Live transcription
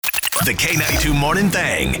The K92 Morning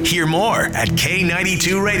Thang. Hear more at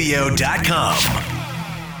K92Radio.com.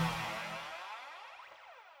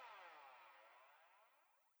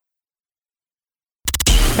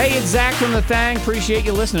 Hey, it's Zach from The Thang. Appreciate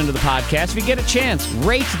you listening to the podcast. If you get a chance,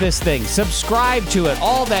 rate this thing, subscribe to it,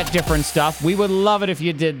 all that different stuff. We would love it if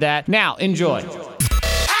you did that. Now, enjoy.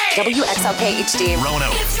 WXLK HD. Rono.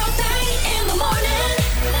 It's your thing in the morning.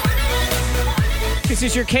 This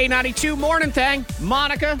is your K92 Morning Thang.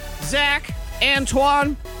 Monica, Zach,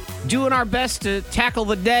 Antoine, doing our best to tackle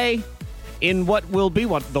the day in what will be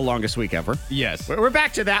the longest week ever. Yes. We're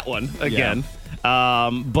back to that one again.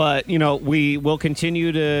 But, you know, we will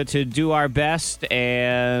continue to do our best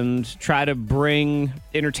and try to bring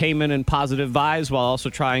entertainment and positive vibes while also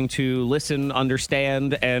trying to listen,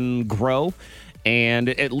 understand, and grow. And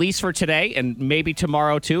at least for today, and maybe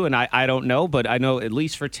tomorrow too, and I don't know, but I know at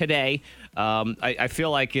least for today, I feel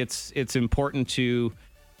like it's important to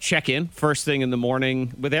check in first thing in the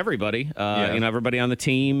morning with everybody, you know, everybody on the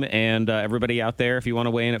team and everybody out there. If you want to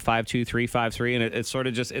weigh in at 52353, and it's sort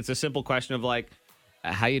of just, it's a simple question of like,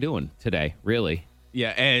 how you doing today, really?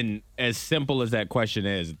 Yeah, and as simple as that question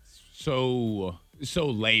is, it's so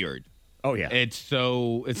layered. Oh yeah, It's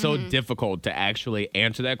so difficult to actually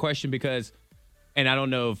answer that question because, and I don't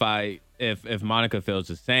know if Monica feels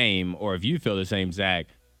the same or if you feel the same, Zach.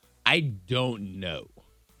 I don't know.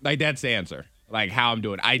 Like, that's the answer. Like, how I'm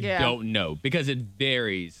doing. I don't know because it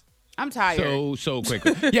varies. I'm tired. So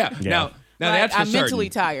quickly. Yeah. Now that's for I'm certain. mentally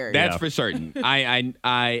tired. That's for certain.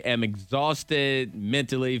 I am exhausted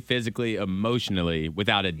mentally, physically, emotionally,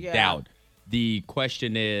 without a doubt. The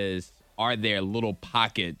question is, are there little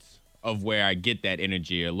pockets of where I get that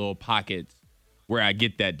energy or little pockets where I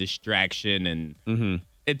get that distraction? And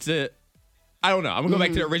it's I don't know. I'm going to go back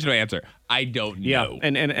to the original answer. I don't know. Yeah,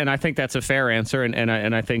 and I think that's a fair answer.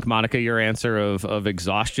 And I think, Monica, your answer of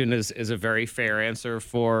exhaustion is a very fair answer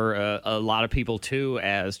for a lot of people, too,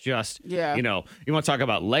 as just, you know, you want to talk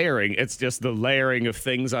about layering. It's just the layering of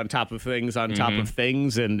things on top of things on top of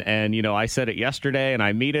things. And you know, I said it yesterday, and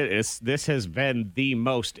I mean it. This has been the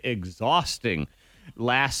most exhausting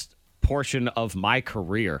last portion of my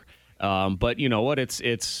career. But you know what?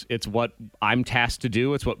 It's what I'm tasked to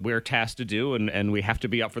do. It's what we're tasked to do, and we have to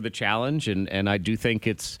be up for the challenge. And I do think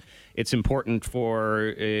it's important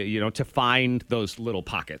for you know, to find those little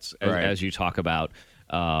pockets as you talk about,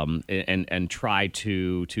 and try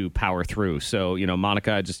to power through. So you know,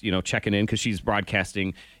 Monica just, you know, checking in because she's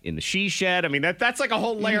broadcasting in the she shed. I mean, that's like a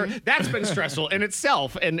whole layer. That's been stressful in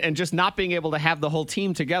itself, and just not being able to have the whole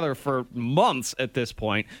team together for months at this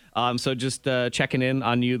point. So just checking in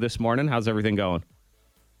on you this morning. How's everything going?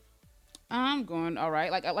 I'm going all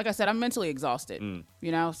right. Like I said, I'm mentally exhausted.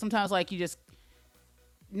 You know, sometimes like you just,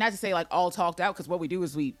 not to say like all talked out, because what we do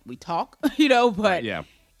is we talk, you know, but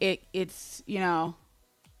it's you know,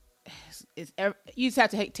 you just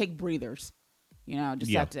have to take breathers, you know,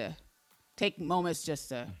 just have to take moments just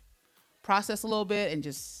to process a little bit and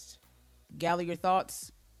just gather your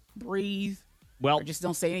thoughts, breathe. Well, or just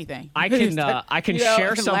don't say anything. I can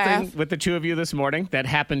share something laugh with the two of you this morning that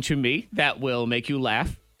happened to me that will make you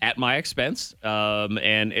laugh at my expense.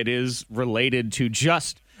 And it is related to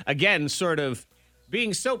just, again, sort of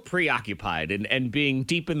being so preoccupied and being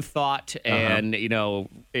deep in thought and, you know,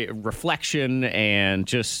 reflection and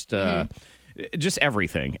just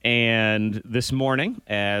everything. And this morning,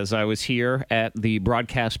 as I was here at the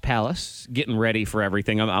Broadcast Palace, getting ready for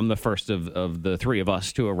everything, I'm the first of the three of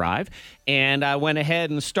us to arrive. And I went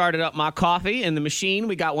ahead and started up my coffee in the machine.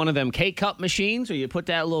 We got one of them K-cup machines where you put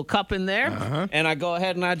that little cup in there. And I go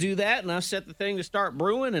ahead and I do that. And I set the thing to start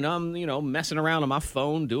brewing. And I'm, you know, messing around on my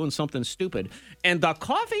phone, doing something stupid. And the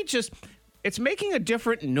coffee it's making a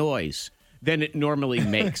different noise than it normally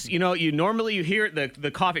makes. You know, you hear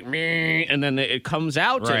the coffee, and then it comes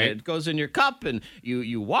out and it goes in your cup and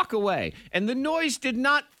you walk away. And the noise did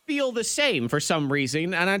not feel the same for some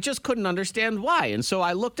reason, and I just couldn't understand why. And so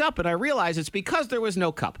I looked up and I realized it's because there was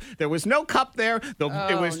no cup. There was no cup there.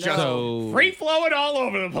 It was just free-flowing all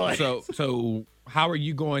over the place. So how are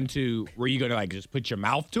you going to, were you going to like just put your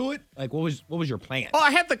mouth to it? Like what was your plan? Oh,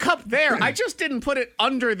 I had the cup there. I just didn't put it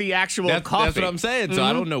under the actual coffee. That's what I'm saying. So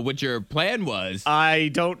I don't know what your plan was. I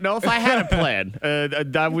don't know if I had a plan.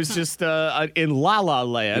 I was just in la-la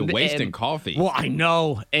land. You're wasting coffee. Well, I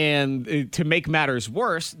know. And to make matters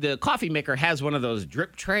worse, the coffee maker has one of those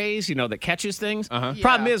drip trays, you know, that catches things.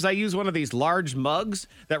 Problem is, I use one of these large mugs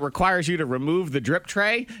that requires you to remove the drip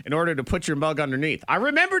tray in order to put your mug underneath. I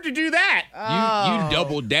remembered to do that. You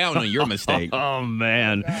doubled down on your mistake. Oh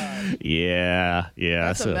man, yeah.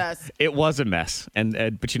 That's a mess. It was a mess,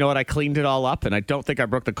 and but you know what? I cleaned it all up, and I don't think I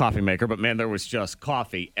broke the coffee maker. But man, there was just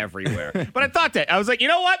coffee everywhere. But I thought that I was like, you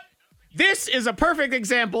know what? This is a perfect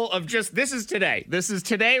example of just this is today. This is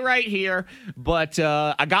today right here. But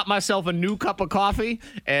I got myself a new cup of coffee,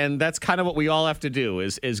 and that's kind of what we all have to do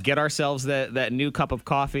is get ourselves that new cup of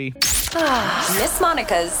coffee. Miss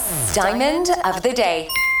Monica's Diamond of the Day.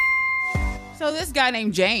 So this guy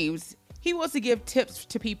named James, he wants to give tips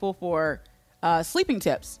to people for sleeping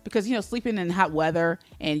tips because, sleeping in hot weather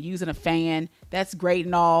and using a fan, that's great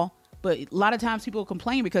and all. But a lot of times people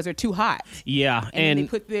complain because they're too hot. Yeah. And they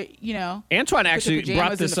put Antoine actually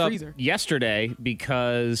brought this up freezer. yesterday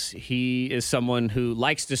because he is someone who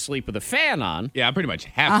likes to sleep with a fan on. Yeah, I pretty much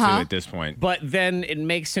have to at this point. But then it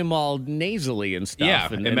makes him all nasally and stuff.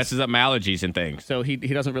 Yeah, and it messes up my allergies and things. So he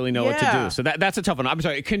doesn't really know what to do. So that's a tough one. I'm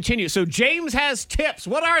sorry. Continue. So James has tips.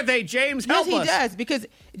 What are they, James? Help us. Yes, he does. Because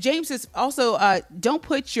James is also, don't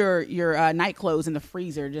put your night clothes in the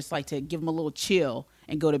freezer just like to give them a little chill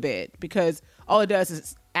and go to bed, because all it does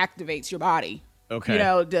is activates your body. Okay.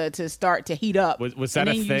 To start to heat up. Was that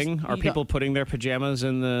a thing? Are people putting their pajamas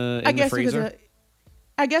in the freezer?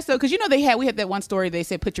 I guess so, because we had that one story. They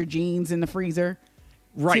said put your jeans in the freezer.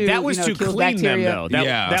 Right, that was to clean them, though.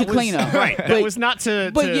 That was, clean them. Right, that was not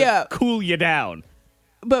to cool you down.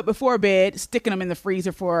 But before bed, sticking them in the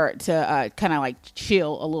freezer to kind of like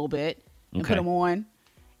chill a little bit and put them on.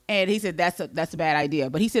 And he said that's a bad idea.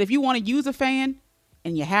 But he said if you want to use a fan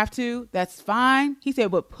and you have to, that's fine. He said,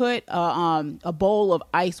 but put a bowl of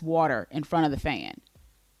ice water in front of the fan.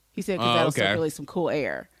 He said because that'll circulate some cool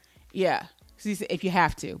air. Yeah, so he said if you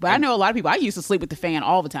have to. But I know a lot of people. I used to sleep with the fan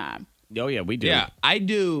all the time. Oh yeah, we do. Yeah, I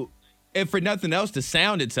do. And for nothing else, the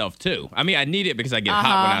sound itself too. I mean, I need it because I get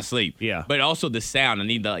hot when I sleep. Yeah. But also the sound. I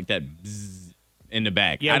need that bzz in the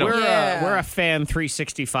back. Yeah, we're a fan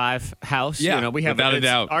 365 house. Yeah, we have without a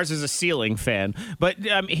doubt. Ours is a ceiling fan. But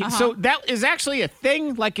so that is actually a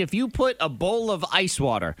thing. Like if you put a bowl of ice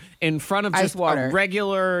water in front of just a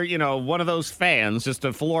regular, one of those fans, just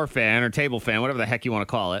a floor fan or table fan, whatever the heck you want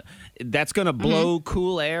to call it, that's going to blow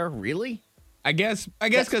cool air. Really? I guess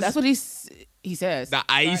because that's what he says. The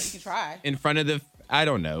ice in front of I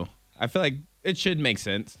don't know. I feel like it should make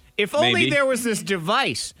sense. If only there was this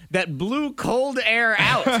device that blew cold air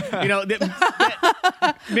out.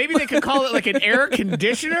 Maybe they could call it like an air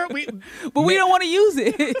conditioner. But we don't want to use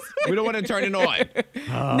it. We don't want to turn it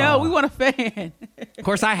on. No, we want a fan. Of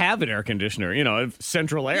course, I have an air conditioner,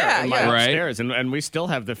 central air in my upstairs, and we still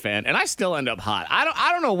have the fan, and I still end up hot.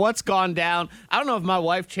 I don't know what's gone down. I don't know if my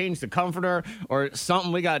wife changed the comforter or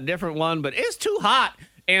something. We got a different one, but it's too hot.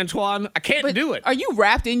 Antoine, I can't do it. Are you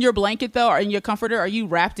wrapped in your blanket though, or in your comforter? Are you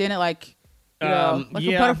wrapped in it like a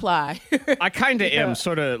butterfly? I kind of am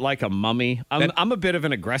sort of like a mummy. I'm a bit of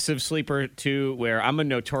an aggressive sleeper too, where I'm a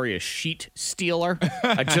notorious sheet stealer.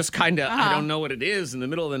 I just kind of I don't know what it is. In the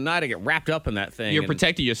middle of the night, I get wrapped up in that thing. You're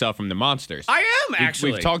protecting yourself from the monsters. I am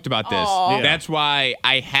actually. We've talked about this. Yeah. That's why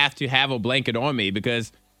I have to have a blanket on me,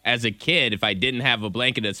 because as a kid, if I didn't have a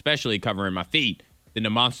blanket, especially covering my feet, then the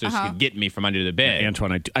monsters could get me from under the bed.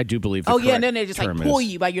 Antoine, I do believe the and then they just like pull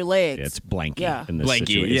you by your legs. Yeah, it's blanky. Yeah. In this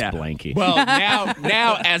situation. It's blanky. Well,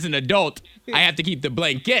 now as an adult, I have to keep the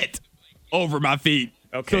blanket over my feet.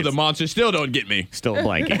 Okay. So the monsters still don't get me. Still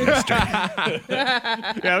blanky, mister.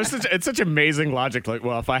 Yeah, it's such amazing logic. Like,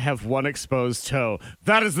 well, if I have one exposed toe,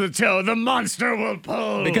 that is the toe the monster will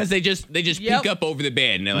pull. Because they just peek up over the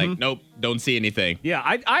bed and they're like, nope, don't see anything. Yeah,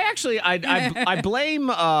 I actually blame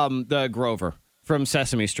the Grover from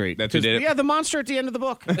Sesame Street. That's who did it? Yeah, the monster at the end of the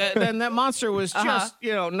book. That monster was just,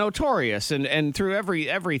 notorious and through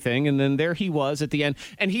everything. And then there he was at the end.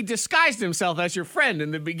 And he disguised himself as your friend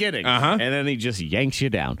in the beginning. And then he just yanks you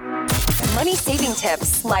down. Money saving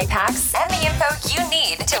tips, life hacks, and the info you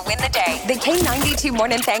need to win the day. The K92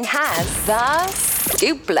 Morning Thang has the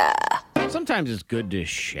dupla. Sometimes it's good to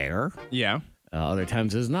share. Yeah. Other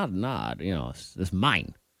times it's not. It's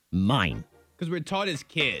mine. Because we're taught as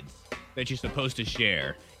kids that you're supposed to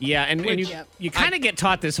share. Yeah, and you kind of get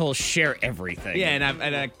taught this whole share everything. Yeah,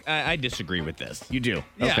 and I disagree with this. You do?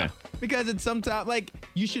 Yeah, okay. Because it's sometimes,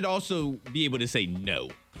 you should also be able to say no.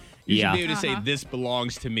 You should be able to say, this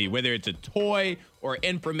belongs to me, whether it's a toy or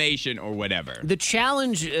information or whatever. The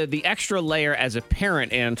challenge, the extra layer as a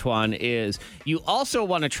parent, Antoine, is you also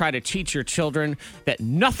want to try to teach your children that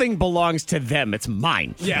nothing belongs to them. It's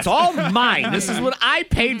mine. Yes. It's all mine. This is what I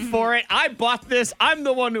paid for it. I bought this. I'm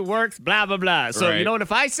the one who works, blah, blah, blah. So, right. You know what?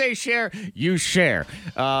 If I say share, you share.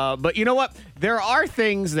 But you know what? There are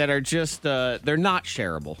things that are just, they're not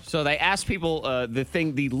shareable. So they ask people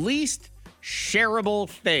the least shareable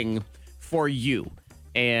thing for you.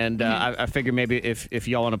 And I figure maybe if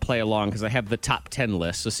y'all want to play along, because I have the top 10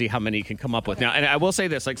 list, to see how many you can come up with. Now, and I will say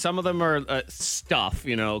this, like some of them are stuff,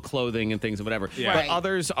 clothing and things or whatever. Yeah. But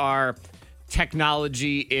others are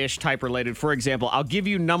technology-ish type related. For example, I'll give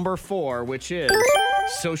you number 4, which is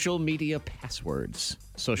social media passwords.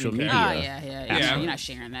 Social media. Oh, yeah. You're not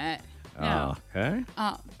sharing that. No. Okay.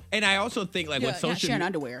 And I also think like with You're not social sharing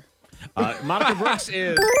underwear. Monica Brooks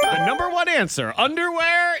is the number 1 answer.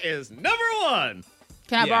 Underwear is number 1.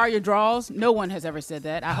 Can I borrow your drawers? No one has ever said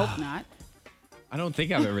that. I hope not. I don't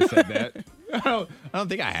think I've ever said that. I don't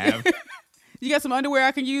think I have. You got some underwear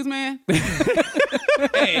I can use, man?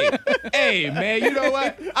 Hey, man, you know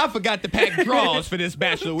what? I forgot to pack drawers for this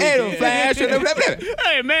bachelor weekend.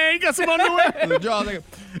 Hey, man, you got some underwear? The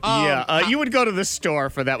drawers, you would go to the store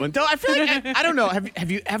for that one. Though I feel like, I don't know,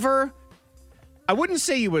 have you ever, I wouldn't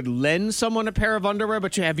say you would lend someone a pair of underwear,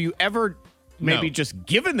 but have you ever maybe just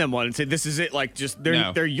given them one and said, this is it, like just,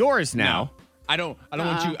 they're yours now? No. I don't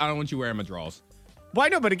want you wearing my drawers. Why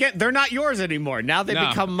no? But again, they're not yours anymore. Now they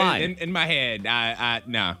become mine. In my head,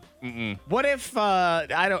 no. Mm-mm. What if I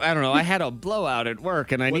don't know? I had a blowout at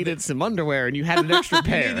work and I needed some underwear, and you had an extra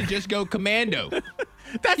pair. You need to just go commando. You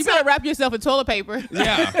better wrap yourself in toilet paper.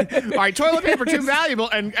 Yeah. All right, toilet paper too valuable,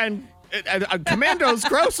 and commando's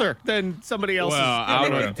grosser than somebody else's. Well, I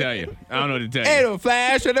don't know what to tell you. Hey, no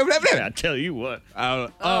flash. I tell you what.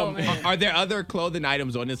 Are there other clothing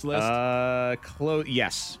items on this list?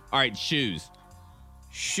 Yes. All right, shoes.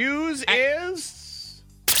 Shoes is.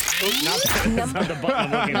 That's not the button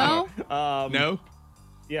I'm looking for. No.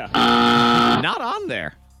 Yeah. Not on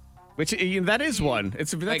there. Which that is one.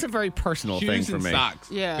 That's a very personal thing for me. Shoes and socks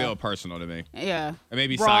feel personal to me. Yeah. And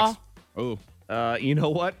maybe socks. Oh. You know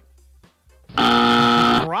what?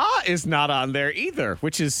 Bra is not on there either,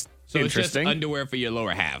 which is interesting. It's just underwear for your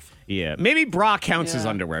lower half. Yeah. Maybe bra counts as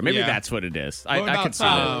underwear. Maybe that's what it is. I could see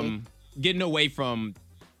that. Getting away from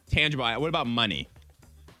tangible. What about money?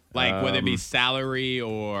 Like whether it be salary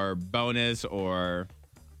or bonus or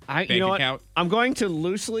bank account? I'm going to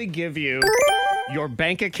loosely give you your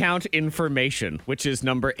bank account information, which is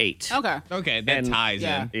number 8. Okay, that ties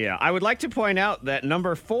in. Yeah, I would like to point out that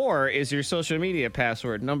number 4 is your social media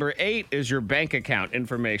password. Number 8 is your bank account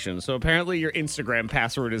information. So apparently your Instagram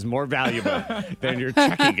password is more valuable than your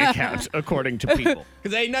checking account, according to people.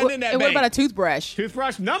 Because ain't nothing in that bank. What about a toothbrush?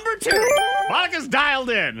 Toothbrush number 2. Monica's dialed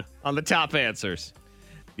in on the top answers.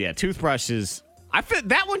 Yeah, toothbrush is... I feel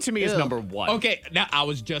that one to me is number 1. Okay, now I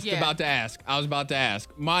was just about to ask.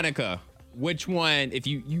 Monica, which one, if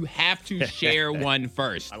you have to share one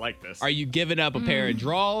first. I like this. Are you giving up a pair of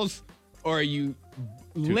drawers or are you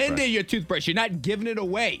lending your toothbrush? You're not giving it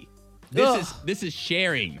away. This is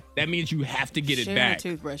sharing. That means you have to get it back.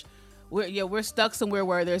 Share a toothbrush. We're stuck somewhere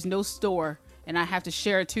where there's no store and I have to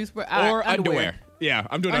share a toothbrush. Or underwear. Yeah,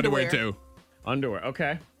 I'm doing underwear too. Underwear,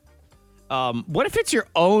 okay. What if it's your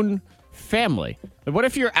own family? What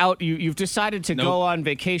if you're out, you've decided to go on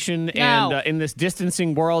vacation and in this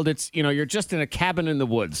distancing world, it's, you're just in a cabin in the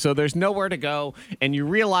woods. So there's nowhere to go. And you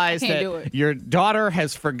realize that your daughter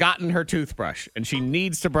has forgotten her toothbrush and she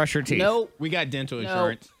needs to brush her teeth. Nope. We got dental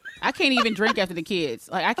insurance. I can't even drink after the kids.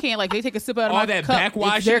 Like I can't. Like they take a sip out of my that cup.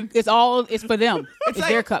 backwashing. It's for them. It's like,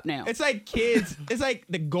 their cup now. It's like kids. It's like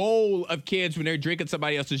the goal of kids when they're drinking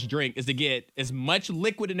somebody else's drink is to get as much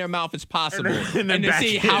liquid in their mouth as possible and to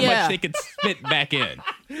see how much they can spit back in.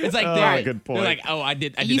 It's like good point. They're like, I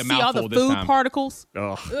did a mouthful this time. You see all the food particles?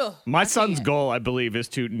 Ugh. My son's goal, I believe, is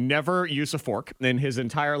to never use a fork in his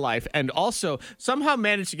entire life, and also somehow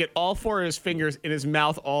manage to get all 4 of his fingers in his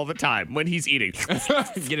mouth all the time when he's eating.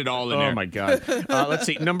 Get it all in there. Oh my God. Let's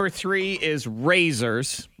see. Number 3 is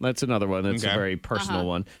razors. That's another one. That's a very personal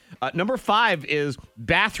one. Number 5 is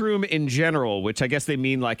bathroom in general, which I guess they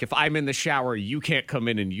mean like if I'm in the shower, you can't come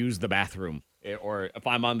in and use the bathroom. Or if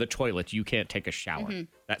I'm on the toilet, you can't take a shower.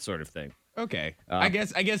 That sort of thing. Okay. I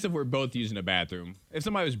guess if we're both using a bathroom, if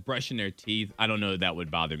somebody was brushing their teeth, I don't know that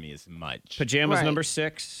would bother me as much. Pajamas, number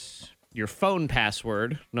 6. Your phone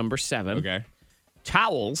password, number 7. Okay.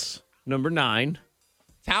 Towels, number 9.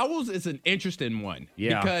 Towels is an interesting one.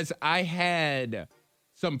 Yeah. Because I had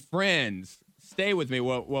some friends stay with me.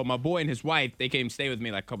 Well, my boy and his wife, they came stay with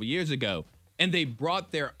me like a couple years ago, and they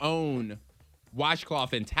brought their own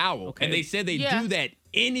washcloth and towel. Okay. And they said they do that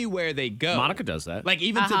anywhere they go. Monica does that. Like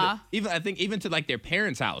even to like their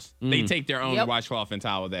parents' house, they take their own washcloth and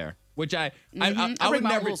towel there. Which I bring would my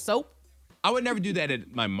never little soap. I would never do that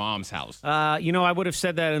at my mom's house. I would have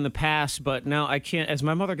said that in the past, but now I can't. As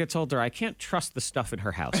my mother gets older, I can't trust the stuff in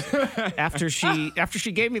her house. After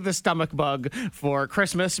she gave me the stomach bug for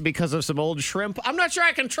Christmas because of some old shrimp, I'm not sure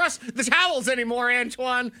I can trust the towels anymore,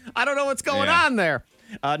 Antoine. I don't know what's going on there.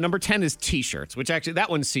 Number 10 is T-shirts, which actually that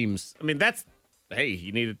one seems. I mean, hey,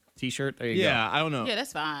 you need a T-shirt? There you go. I don't know. Yeah,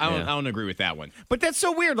 that's fine. I don't agree with that one. But that's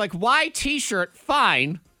so weird. Like, why T-shirt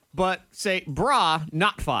fine, but say bra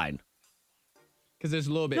not fine? Because there's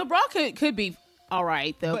a little bit. The bra could be all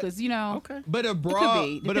right though, because Okay. But a bra, it could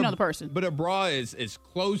be, depending on the person. But a bra is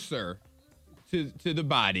closer to the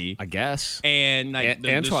body, I guess. And like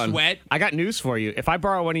the Antoine, sweat. I got news for you. If I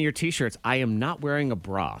borrow one of your T-shirts, I am not wearing a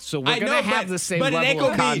bra, so we're gonna have the same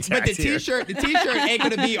level of contact. But the here. T-shirt ain't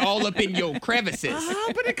gonna be all up in your crevices.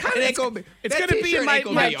 But it kind of ain't gonna be. It's that gonna be in T-shirt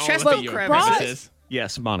ain't my be all chest up in bone your crevices.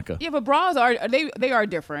 Yes, Monica. Yeah, but bras they are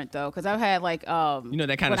different though, because I've had like that kind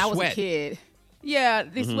when of I was sweat. a kid. Yeah,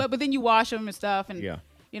 they sweat, but then you wash them and stuff, and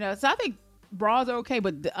so I think bras are okay,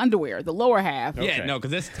 but the underwear, the lower half, Yeah, no,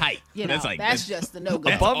 because it's tight. That's just the no-go.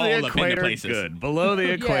 Above all the up in the equator, places. good. Below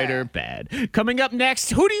the equator, bad. Coming up next,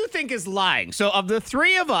 who do you think is lying? So of the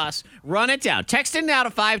three of us, run it down. Text in now to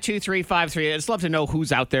 52353. I'd just love to know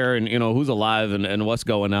who's out there and, who's alive and what's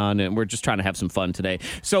going on. And we're just trying to have some fun today.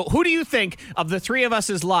 So who do you think of the three of us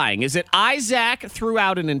is lying? Is it I, Zach, threw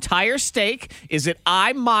out an entire steak? Is it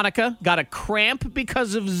I, Monica, got a cramp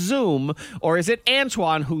because of Zoom? Or is it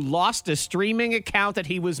Antoine who lost a streaming account that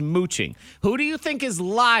he was mooching? Who do you think is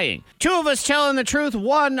lying? Two of us telling the truth,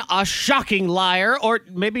 one a shocking liar, or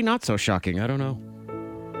maybe not so shocking. I don't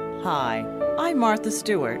know. Hi, I'm Martha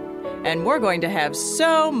Stewart, and we're going to have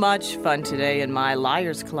so much fun today in my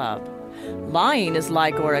Liars Club. Lying is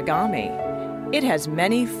like origami. It has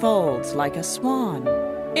many folds like a swan.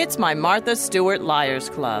 It's my Martha Stewart Liars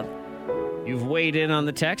Club. You've weighed in on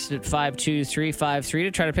the text at 52353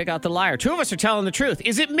 to try to pick out the liar. Two of us are telling the truth.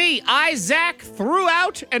 Is it me? I, Zach, threw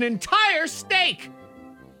out an entire steak.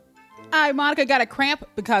 I, Monica, got a cramp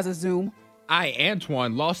because of Zoom. I,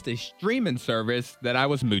 Antoine, lost a streaming service that I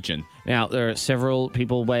was mooching. Now, there are several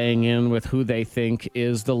people weighing in with who they think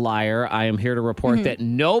is the liar. I am here to report that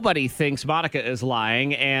nobody thinks Monica is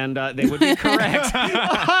lying, and they would be correct.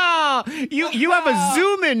 You have a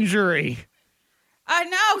Zoom injury. I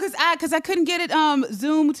know, because I couldn't get it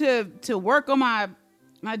Zoom to work on my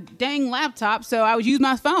dang laptop, so I would use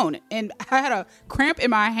my phone, and I had a cramp in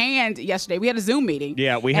my hand yesterday. We had a Zoom meeting.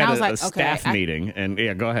 Yeah, we had a staff meeting, and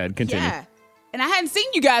go ahead, continue. Yeah, and I hadn't seen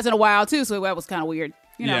you guys in a while too, so that was kind of weird.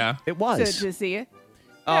 Yeah, it was to see it.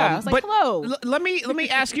 Yeah, I was like, hello. Let me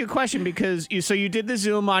ask you a question, because you did the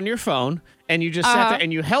Zoom on your phone, and you just sat there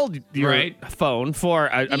and you held your phone for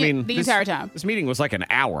the entire time. This meeting was like an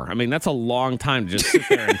hour. I mean, that's a long time to just sit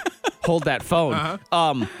there and hold that phone.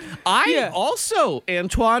 I also,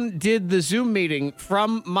 Antoine, did the Zoom meeting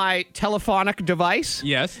from my telephonic device.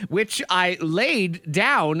 Yes. Which I laid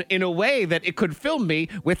down in a way that it could film me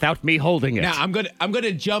without me holding it. Now I'm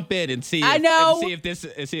gonna jump in and see.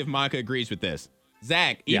 See if Monica agrees with this.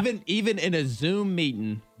 Zach, even in a Zoom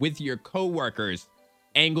meeting with your coworkers,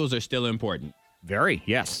 angles are still important. Very,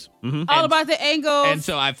 yes. Mm-hmm. All about the angles. And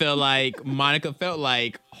so I feel like Monica felt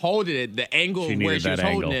like holding it, the angle where she was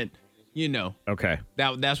holding it, Okay.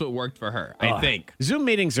 That's what worked for her, I think. Zoom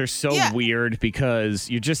meetings are so weird because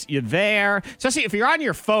you're there. Especially if you're on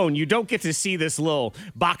your phone, you don't get to see this little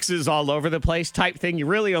boxes all over the place type thing. You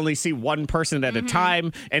really only see one person at a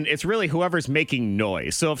time, and it's really whoever's making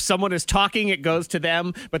noise. So if someone is talking, it goes to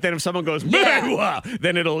them, but then if someone goes,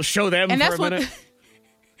 then it'll show them for a minute.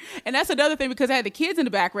 And that's another thing, because I had the kids in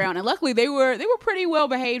the background, and luckily they were pretty well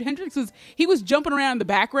behaved. Hendrix was jumping around in the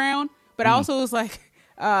background, but I also was like,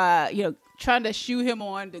 trying to shoo him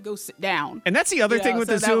on to go sit down. And that's the other thing with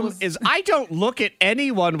the Zoom is I don't look at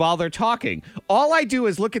anyone while they're talking. All I do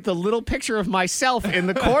is look at the little picture of myself in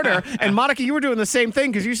the corner. And Monica, you were doing the same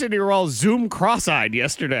thing because you said you were all Zoom cross-eyed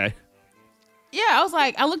yesterday. Yeah,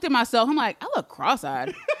 I looked at myself. I'm like, I look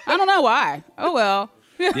cross-eyed. I don't know why. Oh, well.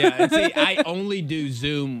 Yeah, and see, I only do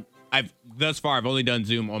Zoom. Thus far, I've only done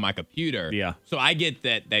Zoom on my computer. Yeah. So I get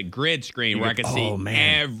that grid screen where I can see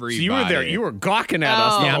everybody. So you were there. You were gawking at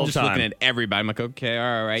us the whole time. I'm just looking at everybody. I'm like, okay,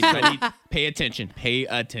 all right. So I need pay attention. Pay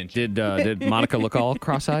attention. Did Monica look all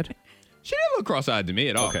cross-eyed? She didn't look cross-eyed to me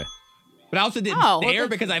at all. Okay. But I also didn't stare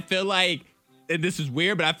because I feel like, and this is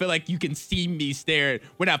weird, but I feel like you can see me stare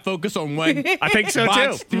when I focus on one I think so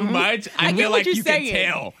box too. too much. I feel like you can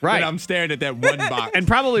tell that I'm staring at that one box. And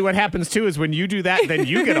probably what happens too is when you do that, then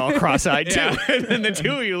you get all cross-eyed too. And then the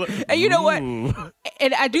two of you look. And you know what?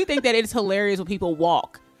 And I do think that it's hilarious when people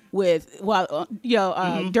walk.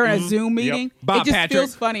 during a Zoom meeting. Bob it just Patrick.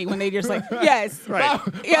 feels funny when they just like, yes, Right.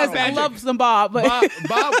 yes, Bob I Patrick. love some Bob, but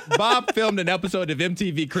Bob filmed an episode of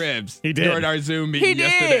MTV Cribs He did. during our Zoom meeting He did.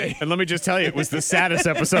 yesterday. And let me just tell you, it was the saddest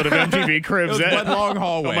episode of MTV Cribs. It was one long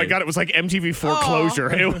hallway. Oh my God, it was like MTV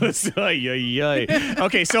foreclosure. It was,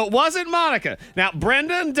 Okay, so it wasn't Monica. Now,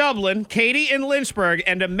 Brenda in Dublin, Katie in Lynchburg,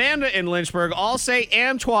 and Amanda in Lynchburg all say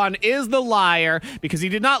Antoine is the liar because he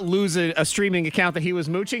did not lose a streaming account that he was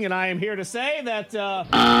mooching, and I am here to say that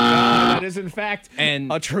that is in fact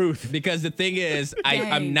a truth. Because the thing is,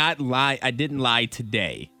 I'm not lying. I didn't lie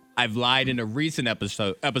today. I've lied in a recent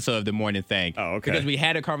episode of The Morning Thing. Oh, okay. Because we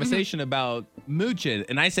had a conversation about mooching,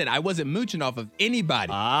 and I said I wasn't mooching off of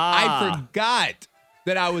anybody. Ah. I forgot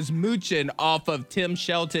that I was mooching off of Tim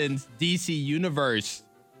Shelton's DC Universe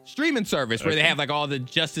streaming service where they have like all the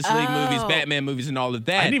Justice League movies, Batman movies, and all of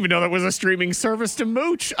that. I didn't even know that was a streaming service to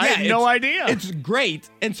mooch. I Yeah, had no idea. It's great.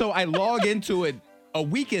 And so I log into it a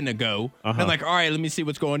weekend ago. And I'm like, all right, let me see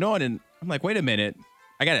what's going on. And I'm like, wait a minute.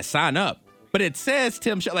 I got to sign up. But it says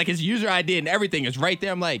Tim Shelton, like his user ID and everything is right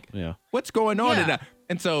there. I'm like, what's going on? Yeah.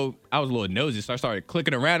 And so I was a little nosy. So I started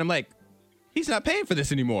clicking around. I'm like, he's not paying for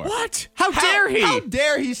this anymore. What? How dare he? How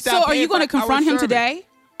dare he stop so are paying you going to for our confront him service? today?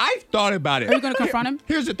 I've thought about it. Are you going to confront him?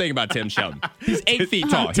 Here's the thing about Tim Shelton. He's 8 feet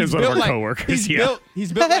tall. Tim's one of our coworkers,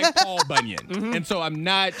 He's built like Paul Bunyan. And so I'm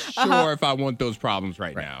not sure if I want those problems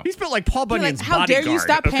right now. He's built like Paul You're Bunyan's like, how bodyguard. dare you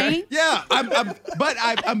stop okay? paying? Yeah,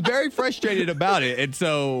 I'm very frustrated about it. And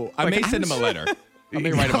so I may send him a letter. I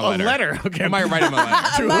may write him a letter. Okay. I might write him a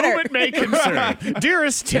letter. To whom it may concern.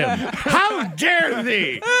 Dearest Tim, how dare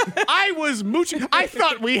thee? I was mooching. I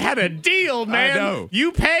thought we had a deal, man. I know.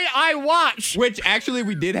 You pay, I watch. Which actually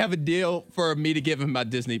we did have a deal for me to give him my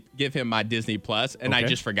Disney Plus, and I Okay.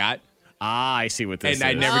 just forgot. Ah, I see what this And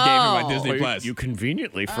I is. never gave him my Oh. Disney Plus. You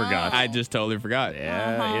conventionally forgot. I just totally forgot.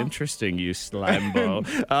 Yeah, interesting, you slambo.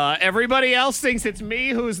 Everybody else thinks it's me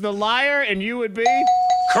who's the liar, and you would be?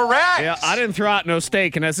 Correct. Yeah, I didn't throw out no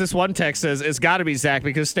steak, and as this one text says, it's got to be Zach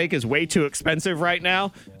because steak is way too expensive right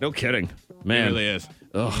now. No kidding. Man. It really is.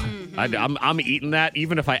 Ugh, I'm eating that.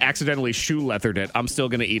 Even if I accidentally shoe leathered it, I'm still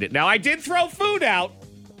going to eat it. Now, I did throw food out.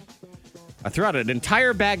 I threw out an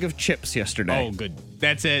entire bag of chips yesterday. Oh, good.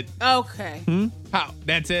 That's it. Okay. How?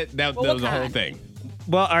 That's it. That Well, was what the whole kind? thing.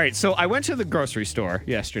 Well, all right. So I went to the grocery store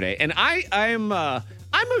yesterday, and I'm a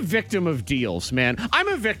victim of deals, man. I'm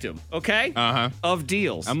a victim, okay? Of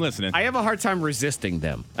deals. I'm listening. I have a hard time resisting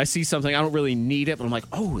them. I see something, I don't really need it, but I'm like,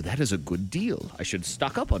 oh, that is a good deal. I should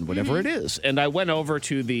stock up on whatever it is. And I went over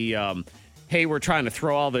to the, hey, we're trying to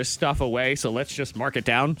throw all this stuff away, so let's just mark it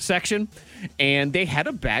down section. And they had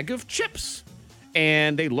a bag of chips.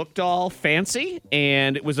 And they looked all fancy,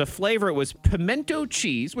 and it was a flavor. It was pimento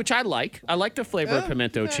cheese, which I like. I like the flavor of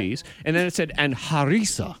pimento cheese. And then it said, and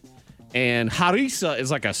harissa. And harissa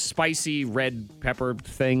is like a spicy red pepper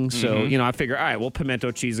thing. So, I figure, all right, well,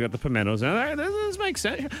 pimento cheese got the pimentos. All right, this makes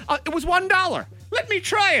sense. It was $1. Let me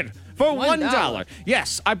try it for $1.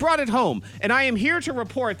 Yes, I brought it home. And I am here to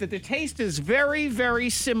report that the taste is very, very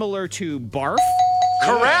similar to barf.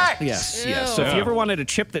 Correct. Yes, yes. So if you ever wanted a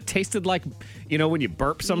chip that tasted like, when you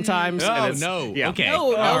burp sometimes. and Oh it's- no. Yeah. Okay.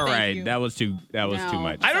 No, All thank right. you. That was too much.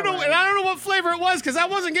 I don't know. All right. And I don't know what flavor it was because I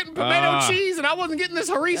wasn't getting pimento cheese and I wasn't getting this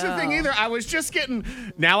harissa thing either. I was just getting.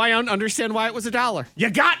 Now I understand why it was $1. You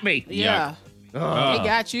got me. Yeah. They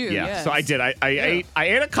got you. Yeah. Yes. So I did. I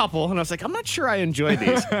ate a couple and I was like, I'm not sure I enjoy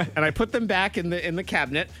these. And I put them back in the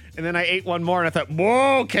cabinet. And then I ate one more and I thought,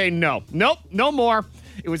 whoa, okay, nope, no more.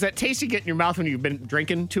 It was that taste you get in your mouth when you've been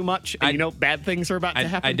drinking too much and bad things are about to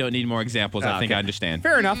happen. I don't need more examples. I think I understand.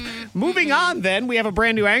 Fair enough. Moving on, then, we have a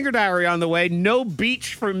brand new anger diary on the way. No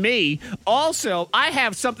beach for me. Also, I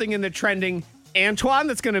have something in the trending, Antoine,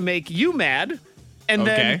 that's going to make you mad. And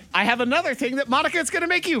then Okay. I have another thing that Monica is going to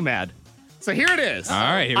make you mad. So here it is. All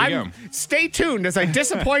right, here we go. Stay tuned as I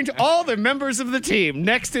disappoint all the members of the team.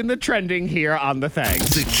 Next in the trending here on The Thang.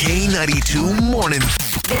 The K92 Morning.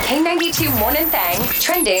 The K92 Morning Thang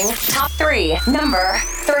trending top 3. Number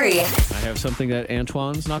 3. I have something that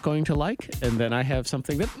Antoine's not going to like, and then I have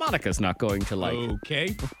something that Monica's not going to like.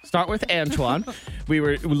 Okay. Start with Antoine. We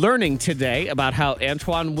were learning today about how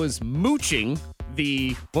Antoine was mooching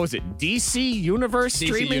the, what was it, DC Universe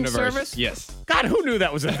streaming service? Yes. God, who knew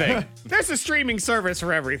that was a thing? There's a streaming service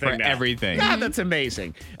for everything For now. everything. God, that's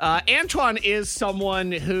amazing. Antoine is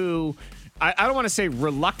someone who I don't want to say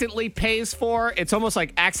reluctantly pays for. It's almost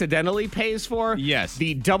like accidentally pays for. Yes.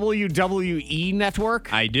 The WWE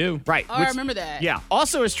Network. I do. Right. Oh, I remember that. Yeah.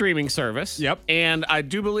 Also a streaming service. Yep. And I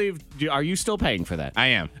do believe, are you still paying for that? I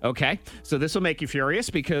am. Okay. So this will make you furious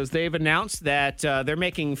because they've announced that they're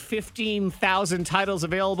making 15,000 titles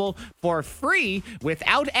available for free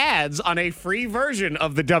without ads on a free version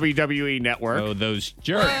of the WWE Network. Oh, those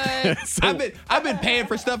jerks. I've been paying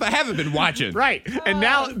for stuff I haven't been watching. Right. And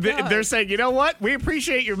now God. they're saying, you know what? We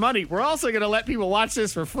appreciate your money. We're also going to let people watch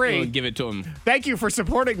this for free. We'll give it to them. Thank you for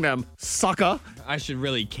supporting them, sucker. I should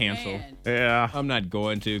really cancel. Man. Yeah. I'm not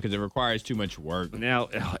going to because it requires too much work. Now,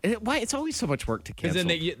 why? It's always so much work to Because cancel.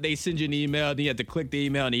 then they send you an email, then you have to click the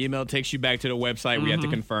email, and the email takes you back to the website where you have to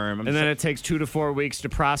confirm. And then it takes 2 to 4 weeks to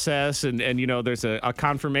process, and there's a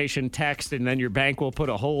confirmation text, and then your bank will put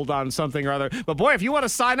a hold on something or other. But boy, if you want to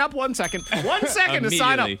sign up, 1 second to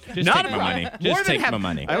sign up. Immediately. Just Not take a my problem. money. Just take my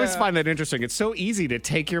money. I always find that interesting. It's so easy to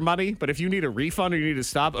take your money, but if you need a refund or you need to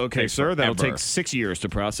stop, okay, Takes sir, that'll forever. take 6 years to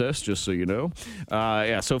process, just so you know.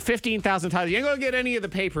 So 15,000 titles. You ain't gonna get any of the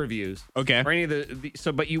pay-per-views. Okay. Or any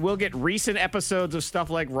of but you will get recent episodes of stuff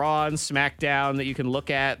like Raw and SmackDown that you can look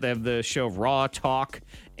at. They have the show Raw Talk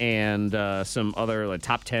and some other like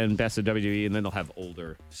top 10 best of WWE, and then they'll have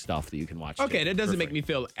older stuff that you can watch. Okay, too, that doesn't for make free. me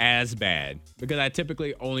feel as bad because I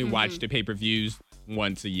typically only watch the pay-per-views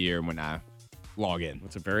once a year when I log in.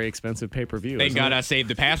 It's a very expensive pay-per-view. Thank isn't God it? I saved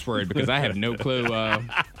the password because I have no clue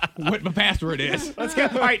what my password is. Let's go.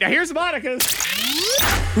 All right, now here's Monica's.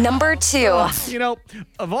 Number 2. You know,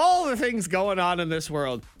 of all the things going on in this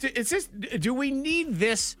world, do we need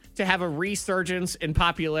this to have a resurgence in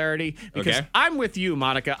popularity? Because Okay. I'm with you,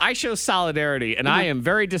 Monica. I show solidarity, and I am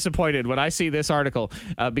very disappointed when I see this article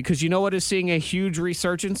because you know what is seeing a huge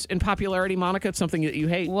resurgence in popularity, Monica? It's something that you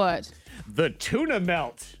hate. What? The tuna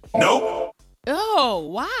melt. Oh,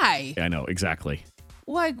 why? I know, exactly.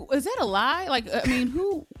 Like, is that a lie? Like, I mean,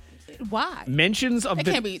 who? Why? Mentions of That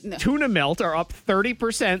the can't be- no. tuna melt are up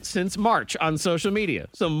 30% since March on social media.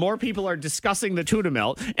 So more people are discussing the tuna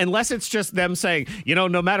melt, unless it's just them saying,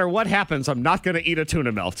 no matter what happens, I'm not going to eat a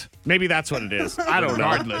tuna melt. Maybe that's what it is. I don't know.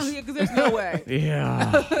 Regardless. Because there's no way.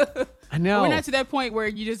 Yeah. I know. We're not to that point where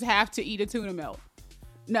you just have to eat a tuna melt.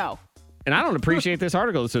 No. And I don't appreciate this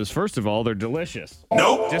article. It says, first of all, they're delicious.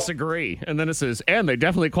 Nope. Disagree. And then it says, and they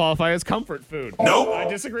definitely qualify as comfort food. Nope. I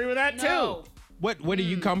disagree with that, No. What are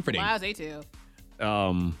you comforting? Why is they too?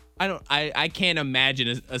 too. I can't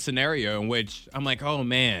imagine a scenario in which I'm like, oh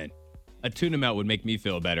man, a tuna melt would make me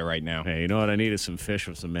feel better right now. Hey, you know what? I need is some fish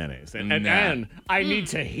with some mayonnaise. And Nah. I need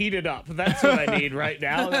to heat it up. That's what I need right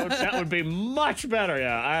now. That would be much better.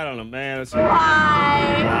 Yeah, I don't know, man.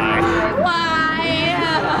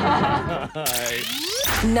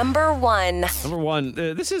 Number 1. Number 1,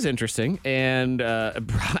 this is interesting, and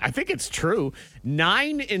I think it's true.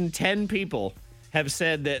 9 in 10 people have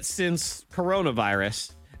said that since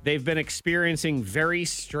coronavirus, they've been experiencing very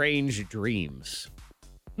strange dreams.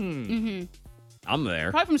 I'm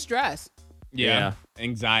there. Probably from stress. Yeah.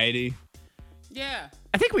 Anxiety. Yeah.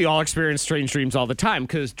 I think we all experience strange dreams all the time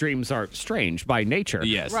because dreams are strange by nature.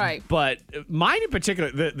 Yes. Right. But mine in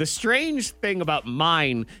particular, the strange thing about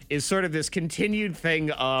mine is sort of this continued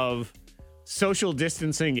thing of social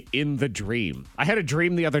distancing in the dream. I had a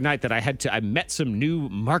dream the other night that I met some new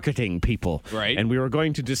marketing people. Right. And we were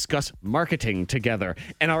going to discuss marketing together.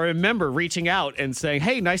 And I remember reaching out and saying,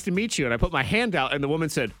 hey, nice to meet you. And I put my hand out and the woman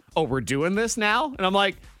said, oh, we're doing this now? And I'm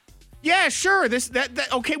like, yeah, sure.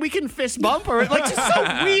 Okay, we can fist bump or like just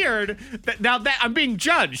so weird that I'm being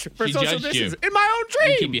judged for She social judged you. distance in my own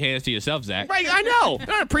dream. Keep your hands to yourself, Zach. Right, I know. And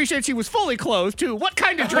I appreciate she was fully clothed too. What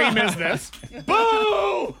kind of dream is this?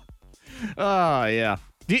 Boo! Oh yeah.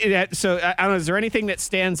 So I don't know. Is there anything that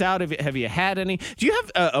stands out? Have you had any? Do you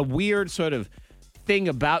have a weird sort of thing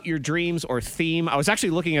about your dreams or theme? I was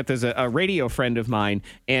actually looking at this a radio friend of mine,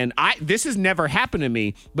 and this has never happened to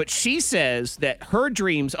me, but she says that her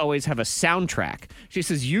dreams always have a soundtrack. She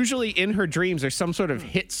says usually in her dreams there's some sort of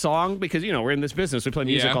hit song because we're in this business, we play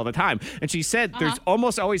music Yeah. all the time, and she said there's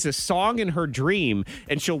almost always a song in her dream,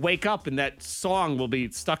 and she'll wake up and that song will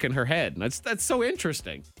be stuck in her head. And that's so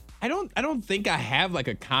interesting. I don't think I have like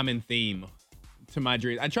a common theme to my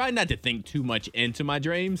dreams. I try not to think too much into my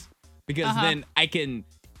dreams because then I can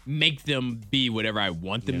make them be whatever I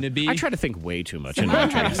want them to be. I try to think way too much in my Mine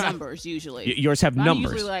have dreams. numbers usually. Yours have Mine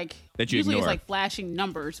numbers. Usually That you usually ignore. it's like flashing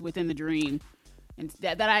numbers within the dream, and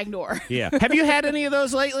that I ignore. Yeah. Have you had any of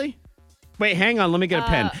those lately? Wait, hang on. Let me get a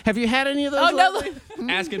pen. Have you had any of those Oh no!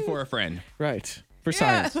 lately? Asking for a friend. Right. For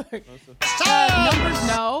Yeah. science. Numbers?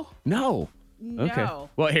 No. No. Okay. No.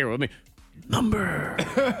 Well, here, let me. Number.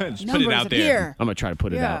 Just put it Numbers out there. appear. I'm going to try to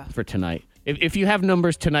put it Yeah. out for tonight. If you have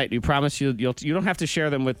numbers tonight, you promise you don't have to share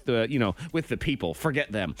them with the people.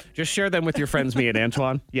 Forget them. Just share them with your friends, me and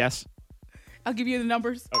Antoine. Yes? I'll give you the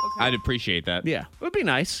numbers. Okay. I'd appreciate that. Yeah, it would be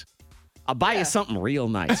nice. I'll buy you something real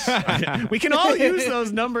nice. We can all use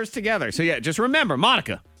those numbers together. So, yeah, just remember,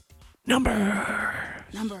 Monica,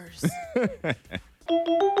 numbers.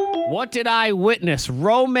 What did I witness?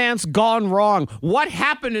 Romance gone wrong. What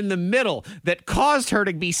happened in the middle that caused her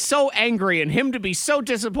to be so angry and him to be so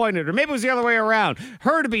disappointed? Or maybe it was the other way around.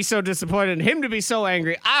 Her to be so disappointed and him to be so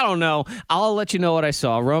angry. I don't know. I'll let you know what I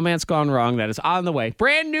saw. Romance gone wrong. That is on the way.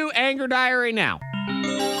 Brand new Anger Diary now.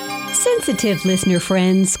 Sensitive listener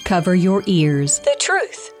friends, cover your ears. The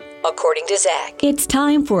truth, according to Zach. It's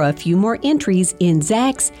time for a few more entries in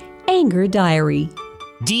Zach's Anger Diary.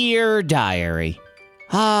 Dear Diary.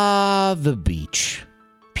 The beach.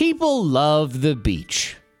 People love the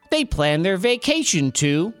beach. They plan their vacation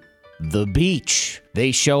to the beach.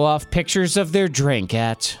 They show off pictures of their drink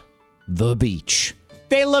at the beach.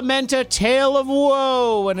 They lament a tale of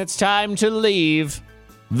woe when it's time to leave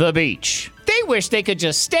the beach. They wish they could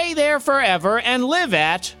just stay there forever and live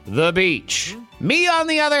at the beach. Me, on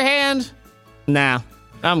the other hand, nah,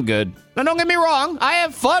 I'm good. Now, don't get me wrong, I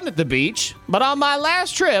have fun at the beach, but on my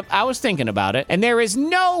last trip, I was thinking about it, and there is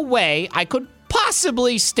no way I could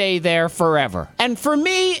possibly stay there forever. And for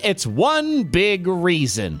me, it's one big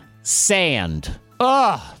reason. Sand.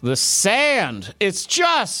 Ugh, the sand. It's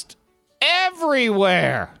just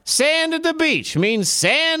everywhere. Sand at the beach means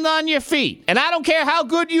sand on your feet. And I don't care how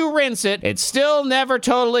good you rinse it, it still never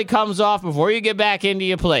totally comes off before you get back into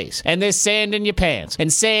your place. And there's sand in your pants,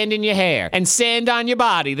 and sand in your hair, and sand on your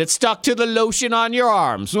body that's stuck to the lotion on your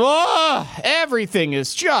arms. Ugh, everything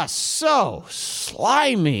is just so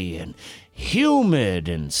slimy and humid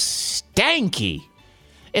and stanky.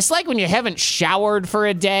 It's like when you haven't showered for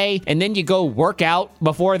a day and then you go work out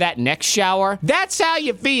before that next shower. That's how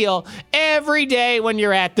you feel every day when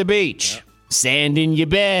you're at the beach. Yep. Sand in your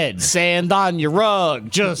bed, sand on your rug,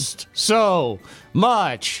 just so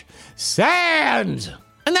much sand.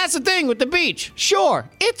 And that's the thing with the beach. Sure,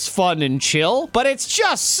 it's fun and chill, but it's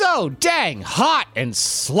just so dang hot and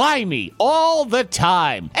slimy all the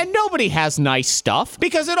time. And nobody has nice stuff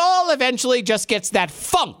because it all eventually just gets that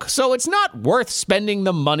funk, so it's not worth spending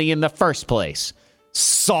the money in the first place.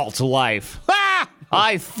 Salt life. Ah!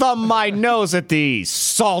 I thumb my nose at the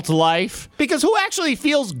salt life. Because who actually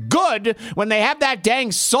feels good when they have that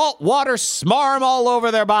dang salt water smarm all over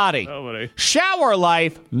their body? Nobody. Shower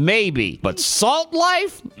life, maybe. But salt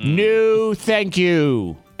life? No, thank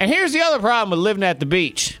you. And here's the other problem with living at the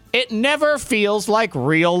beach. It never feels like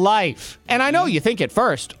real life. And I know you think at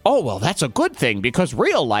first, oh, well, that's a good thing because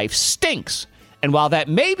real life stinks. And while that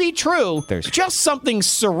may be true, there's just something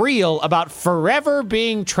surreal about forever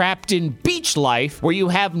being trapped in beach life where you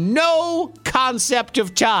have no concept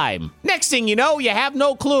of time. Next thing you know, you have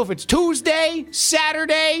no clue if it's Tuesday,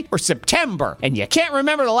 Saturday, or September. And you can't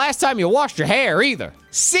remember the last time you washed your hair either.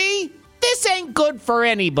 See? This ain't good for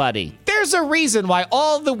anybody. There's a reason why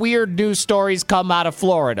all the weird news stories come out of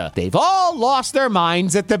Florida. They've all lost their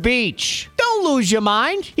minds at the beach. Don't lose your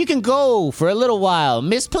mind. You can go for a little while,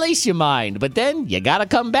 misplace your mind, but then you gotta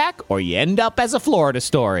come back or you end up as a Florida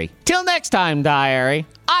story. Till next time, Diary,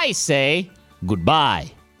 I say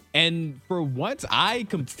goodbye. And for once, I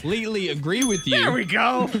completely agree with you. There we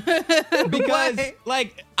go. Because,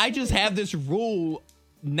 I just have this rule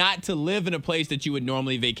not to live in a place that you would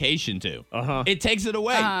normally vacation to. It takes it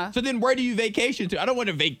away. So then where do you vacation to? I don't want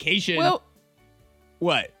to vacation. Well,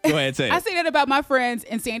 what? Go ahead, say it. I say that about my friends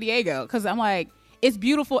in San Diego because I'm like, it's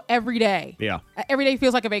beautiful every day. Yeah. Every day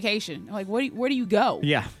feels like a vacation. I'm like, where do you go?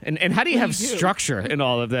 Yeah. And how do you have structure in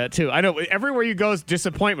all of that, too? I know everywhere you go is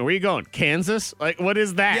disappointment. Where are you going? Kansas? Like, what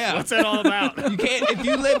is that? Yeah. What's that all about? You can't, if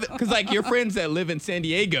you live, because your friends that live in San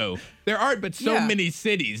Diego, there aren't but so many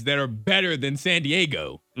cities that are better than San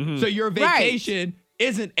Diego. Mm-hmm. So your vacation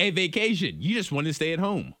isn't a vacation. You just want to stay at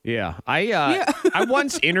home. Yeah. I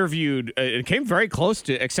once interviewed, it came very close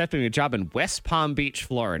to accepting a job in West Palm Beach,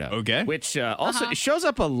 Florida. Okay. Which also shows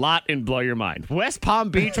up a lot in Blow Your Mind. West Palm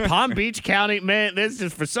Beach, Palm Beach County, man, there's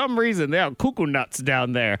just, for some reason, there are cuckoo nuts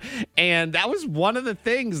down there. And that was one of the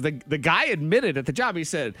things the guy admitted at the job. He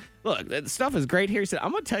said, look, the stuff is great here. He said, I'm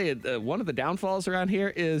going to tell you, one of the downfalls around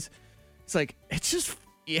here is, it's just,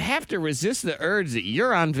 you have to resist the urge that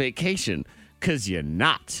you're on vacation. Because you're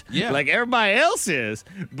not. Yeah. Like everybody else is,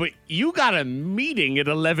 but you got a meeting at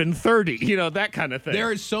 11:30, that kind of thing.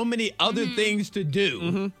 There are so many other things to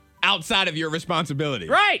do outside of your responsibility.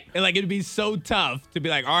 Right. And it'd be so tough to be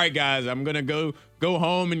like, all right, guys, I'm going to go go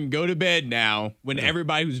home and go to bed now when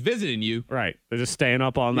everybody who's visiting you. Right. They're just staying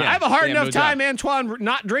up all night. Yeah, I have a hard they have enough no time, job. Antoine,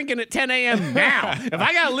 not drinking at 10 a.m. now. If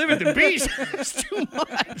I got to live at the beach, it's too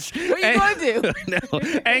much. What are you going to do? No.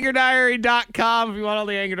 AngerDiary.com. If you want all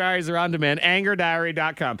the Anger Diaries, they're on demand.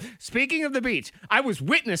 AngerDiary.com. Speaking of the beach, I was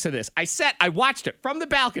witness of this. I watched it from the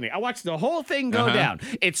balcony. I watched the whole thing go down.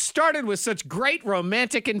 It started with such great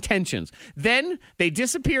romantic intentions. Then they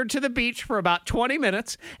disappeared to the beach for about 20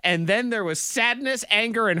 minutes, and then there was sadness,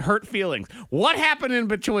 anger, and hurt feelings. What happened in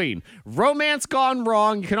between? Romance gone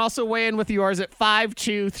wrong. You can also weigh in with yours at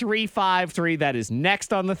 52353. That is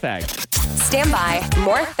next on the Thang. Stand by.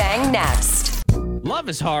 More Thang next. Love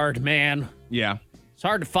is hard, man. Yeah. It's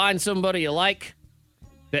hard to find somebody you like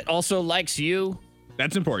that also likes you.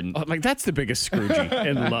 That's important. Like, that's the biggest Scroogey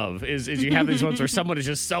in love, is you have these ones where someone is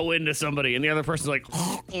just so into somebody and the other person's like,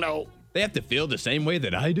 oh, no. They have to feel the same way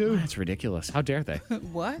that I do. That's ridiculous. How dare they?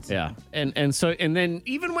 What? Yeah. And then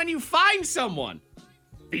even when you find someone,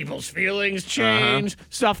 people's feelings change,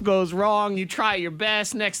 stuff goes wrong, you try your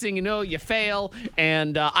best, next thing you know, you fail.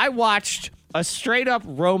 And I watched a straight up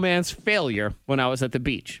romance failure when I was at the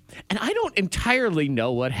beach. And I don't entirely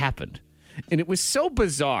know what happened. And it was so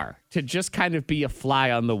bizarre to just kind of be a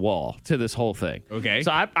fly on the wall to this whole thing. Okay.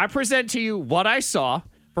 So I present to you what I saw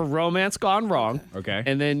for romance gone wrong. Okay.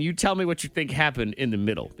 And then you tell me what you think happened in the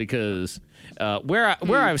middle. Because where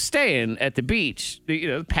I was staying at the beach,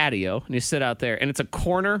 the patio, and you sit out there, and it's a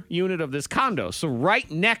corner unit of this condo. So right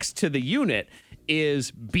next to the unit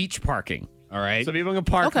is beach parking. All right. So people can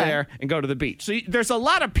park there and go to the beach. So there's a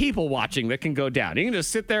lot of people watching that can go down. You can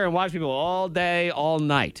just sit there and watch people all day, all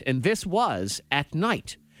night. And this was at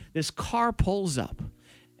night. This car pulls up,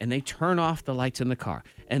 and they turn off the lights in the car.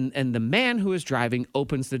 And the man who is driving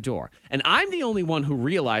opens the door. And I'm the only one who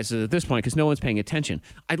realizes at this point, because no one's paying attention.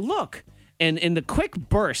 I look, and in the quick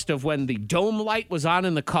burst of when the dome light was on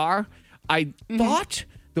in the car, I thought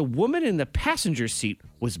the woman in the passenger seat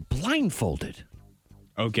was blindfolded.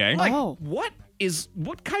 Okay. Like,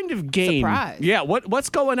 what kind of game? Surprise. Yeah, what's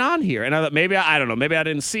going on here? And I thought, I don't know. Maybe I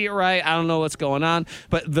didn't see it right. I don't know what's going on.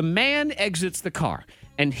 But the man exits the car,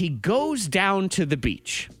 and he goes down to the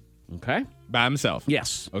beach. Okay? By himself?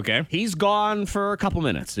 Yes. Okay. He's gone for a couple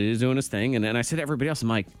minutes. He's doing his thing. And then I said to everybody else, I'm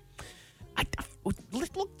like,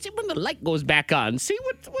 look, see when the light goes back on. See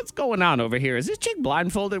what's going on over here. Is this chick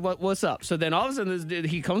blindfolded? What's up? So then all of a sudden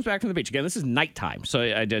he comes back from the beach. Again, this is nighttime. So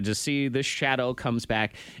I just see this shadow comes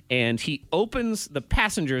back, and he opens the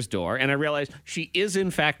passenger's door, and I realize she is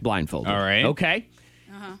in fact blindfolded. All right. Okay.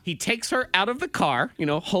 He takes her out of the car,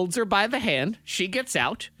 holds her by the hand. She gets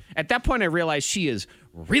out. At that point, I realize she is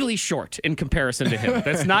really short in comparison to him.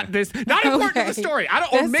 That's not important to the story.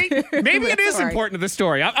 Maybe it is important to the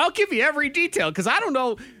story. I'll give you every detail because I don't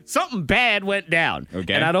know. Something bad went down,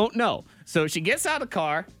 and I don't know. So she gets out of the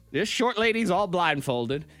car. This short lady's all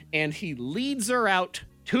blindfolded, and he leads her out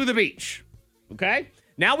to the beach. Okay.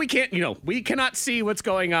 Now we cannot see what's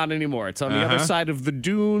going on anymore. It's on the other side of the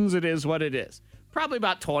dunes. It is what it is. Probably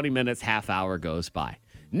about 20 minutes, half hour goes by.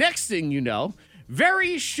 Next thing you know,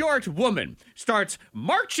 very short woman starts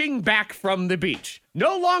marching back from the beach.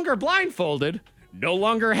 No longer blindfolded, no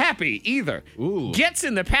longer happy either. Ooh. Gets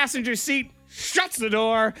in the passenger seat, shuts the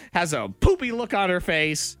door, has a poopy look on her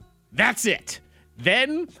face. That's it.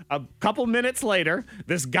 Then, a couple minutes later,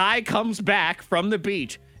 this guy comes back from the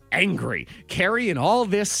beach, angry, carrying all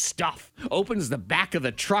this stuff, opens the back of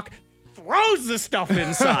the truck, throws the stuff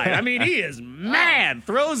inside. I mean, he is mad.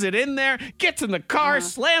 Throws it in there, gets in the car,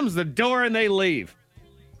 slams the door, and they leave.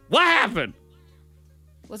 What happened?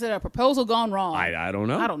 Was it a proposal gone wrong? I don't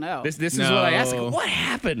know. I don't know. This is what I asked. What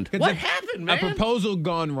happened? What happened, man? A proposal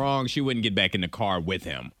gone wrong, she wouldn't get back in the car with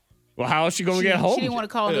him. Well, how is she going to get home? She didn't want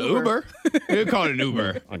to call an Uber. We'll call it an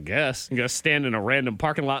Uber. I guess. You got to stand in a random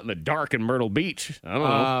parking lot in the dark in Myrtle Beach. I don't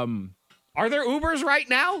know. Are there Ubers right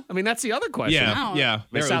now? I mean, that's the other question. Yeah.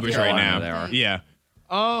 There are South Ubers Carolina, right now. there are. Yeah.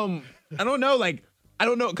 I don't know. I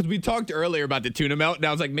don't know, because we talked earlier about the tuna melt, and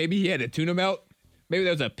I was like, maybe he had a tuna melt. Maybe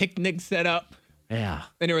there was a picnic set up. Yeah.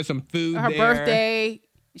 And there was some food Her there. birthday,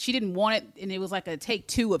 she didn't want it, and it was like a take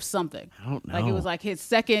two of something. I don't know. Like it was like his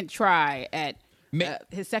second try at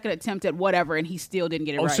his second attempt at whatever, and he still didn't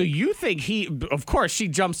get it right. So you think of course she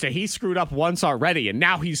jumps to he screwed up once already, and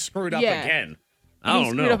now he's screwed up again. I don't know.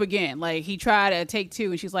 He screwed up again. Like he tried to take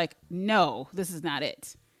two, and she's like, no, this is not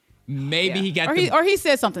it. Maybe he got or he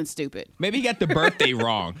said something stupid. Maybe he got the birthday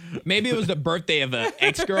wrong. Maybe it was the birthday of an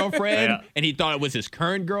ex-girlfriend, and he thought it was his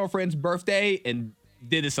current girlfriend's birthday, and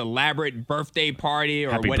did this elaborate birthday party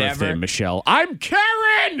or Happy whatever. birthday, Michelle. I'm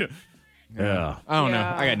Karen! Yeah. I don't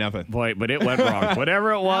know. I got nothing. Boy, but it went wrong.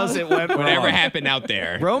 Whatever it was, it went wrong. Whatever happened out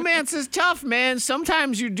there. Romance is tough, man.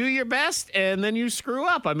 Sometimes you do your best and then you screw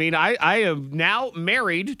up. I mean, I am now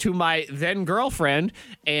married to my then girlfriend,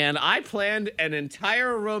 and I planned an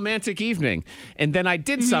entire romantic evening. And then I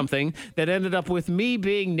did something that ended up with me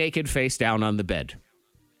being naked face down on the bed.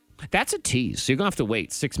 That's a tease. So you're going to have to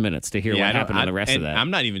wait 6 minutes to hear what happened on the rest of that.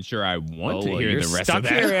 I'm not even sure I want to hear the rest of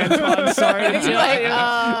that. Here, Antoine. Sorry to tell you.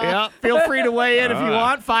 Yeah, feel free to weigh in if you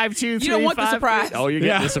want. 523. You don't want the surprise. Oh, you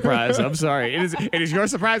get the surprise. I'm sorry. It is your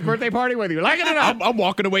surprise birthday party, whether you like it or not. I'm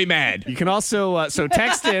walking away mad. You can also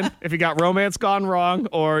text in if you got romance gone wrong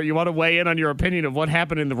or you want to weigh in on your opinion of what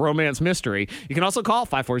happened in the romance mystery. You can also call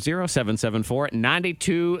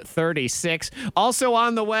 540-774-9236. Also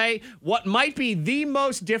on the way, what might be the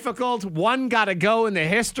most difficult one gotta go in the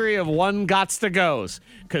history of one gots to goes,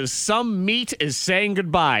 because some meat is saying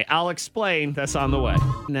goodbye. I'll explain. That's on the way.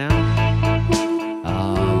 Now,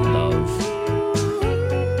 love.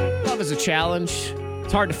 Love is a challenge.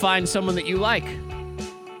 It's hard to find someone that you like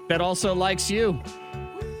that also likes you.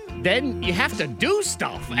 Then you have to do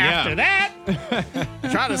stuff after that.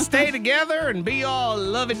 Try to stay together and be all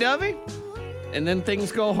lovey-dovey. And then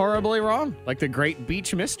things go horribly wrong, like the great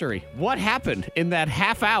beach mystery. What happened in that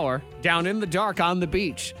half hour down in the dark on the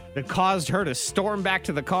beach that caused her to storm back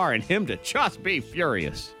to the car and him to just be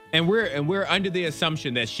furious? And we're under the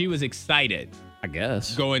assumption that she was excited, I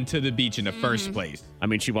guess, going to the beach in the first place. I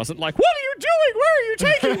mean, she wasn't like, "What are you doing? Where are you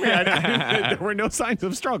taking me?" There were no signs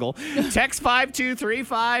of struggle. Text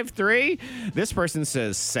 52353. This person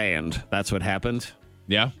says sand. That's what happened.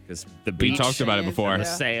 Yeah, because the beach. We talked about it before. The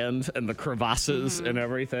sand and the crevasses and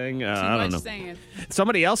everything. I don't know. Sand.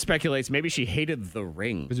 Somebody else speculates maybe she hated the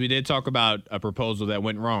ring. Because we did talk about a proposal that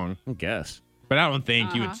went wrong. I guess. But I don't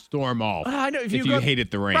think you would storm off I know if you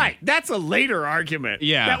hated the ring. Right. That's a later argument.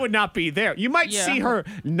 Yeah. That would not be there. You might see her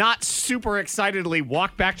not super excitedly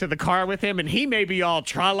walk back to the car with him, and he may be all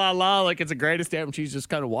tra-la-la like it's the greatest day, and she's just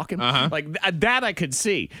kind of walking. Like that I could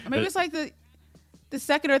see. Or maybe it's like the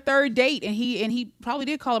second or third date, and he probably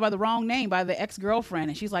did call her by the wrong name, by the ex-girlfriend,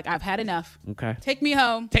 and she's like, "I've had enough. Okay, take me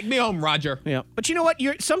home. Take me home, Roger." Yeah, but you know what?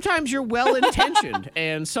 Sometimes you're well-intentioned,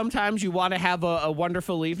 and sometimes you want to have a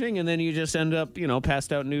wonderful evening, and then you just end up,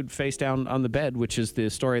 passed out nude, face down on the bed, which is the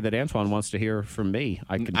story that Antoine wants to hear from me.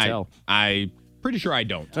 I can tell. Pretty sure I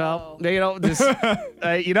don't. Well,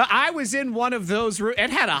 I was in one of those rooms. It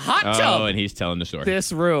had a hot tub. Oh, and he's telling the story.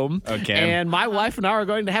 This room. Okay. And my wife and I are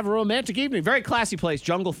going to have a romantic evening. Very classy place.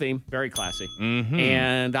 Jungle theme. Very classy. Mm-hmm.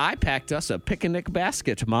 And I packed us a picnic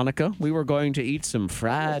basket, Monica. We were going to eat some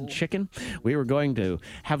fried chicken. We were going to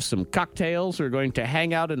have some cocktails. We were going to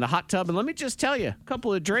hang out in the hot tub. And let me just tell you, a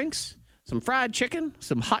couple of drinks, some fried chicken,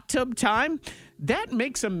 some hot tub time. That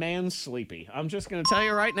makes a man sleepy. I'm just going to tell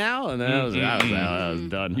you right now. And then I was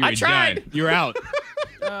done. I tried. You were out.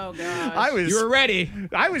 Oh, gosh. You were ready.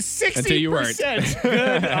 I was 60%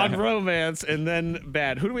 good on romance and then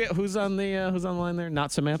bad. Who's on the line there?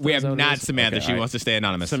 Not Samantha? We have not Samantha. Okay, she wants to stay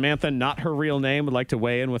anonymous. Samantha, not her real name, would like to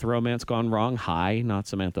weigh in with romance gone wrong. Hi, not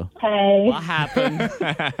Samantha. Hey. What happened?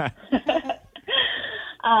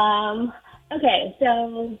 Okay,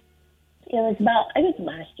 so it was about, I guess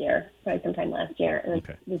last year, probably sometime last year. It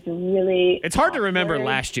was really It's hard to remember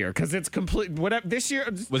last year because it's complete. Whatever this year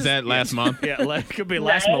was that last month? Yeah, it could be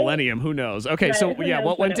last millennium. Who knows? Okay, right, so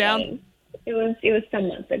what went down? It was some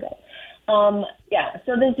months ago. So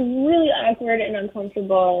this really awkward and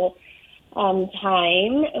uncomfortable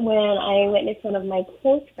time when I witnessed one of my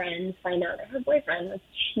close friends find out that her boyfriend was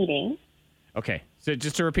cheating. Okay, so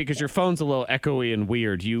just to repeat, because your phone's a little echoey and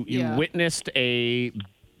weird, you witnessed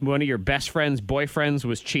one of your best friend's boyfriends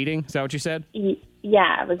was cheating? Is that what you said?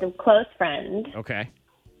 Yeah, it was a close friend. Okay.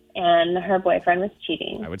 And her boyfriend was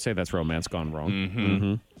cheating. I would say that's romance gone wrong.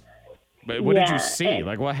 Mm-hmm. But what did you see?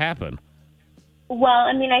 Like, what happened? Well,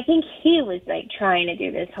 I mean, I think he was, trying to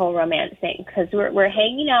do this whole romance thing because we're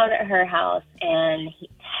hanging out at her house, and he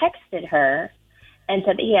texted her and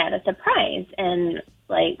said that he had a surprise and,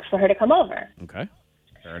 for her to come over. Okay.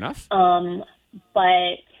 Fair enough. But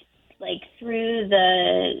through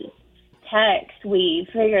the text, we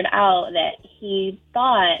figured out that he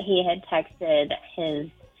thought he had texted his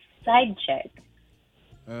side chick.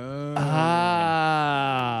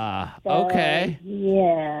 Okay.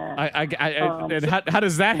 Yeah. And how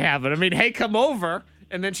does that happen? I mean, hey, come over,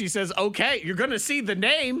 and then she says, okay, you're going to see the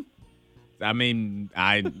name. I mean,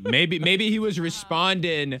 maybe he was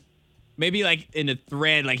responding. Maybe in a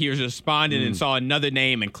thread, he was responding and saw another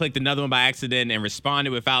name and clicked another one by accident and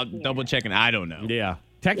responded without double checking. I don't know. Yeah.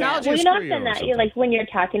 Technology Well, is you know, screw you I've done or that. something. Like when you're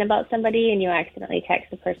talking about somebody and you accidentally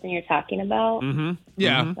text the person you're talking about. Mm-hmm.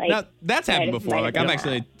 Yeah, Like, that's happened before. Like I've yeah.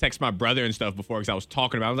 actually texted my brother and stuff before because I was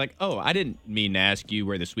talking about. I was like, "Oh, I didn't mean to ask you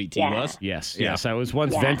where the sweet tea Yeah. was." Yes, Yeah. yes. I was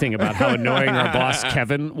once venting about how annoying our boss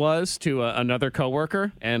Kevin was to another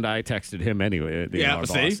coworker, and I texted him anyway. Our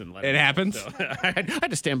see, boss, and let him it know. happens. So, I had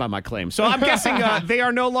to stand by my claim. So I'm guessing they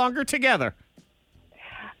are no longer together.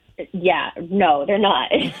 Yeah, no, they're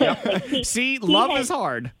not. Like, See, love is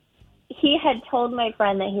hard. He had told my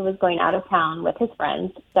friend that he was going out of town with his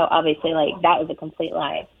friends, so obviously, like, that was a complete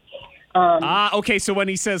lie. Okay, so when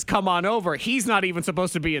he says come on over, he's not even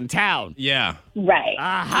supposed to be in town. Yeah. Right.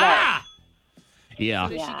 Aha! Yeah.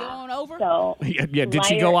 Did she go on over? So, Yeah, did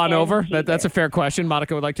she go on over? That's a fair question.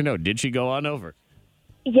 Monica would like to know. Did she go on over?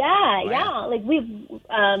 yeah. Like,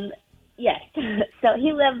 yes. So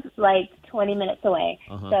he lives, like, 20 minutes away.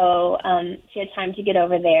 So she had time to get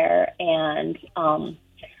over there and,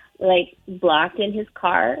 like, blocked in his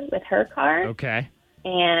car with her car. Okay.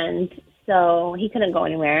 And so he couldn't go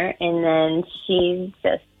anywhere. And then she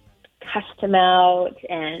just cussed him out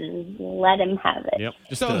and let him have it. Yep.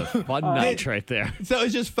 Just a fun night right there. So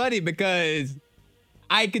it's just funny because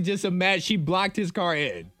I could just imagine she blocked his car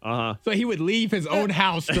in. So he would leave his own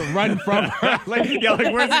house to run from her. Like, where's he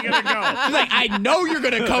gonna go? She's like, I know you're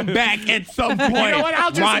gonna come back at some point. You know what?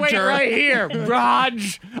 I'll just wait Roger. right here,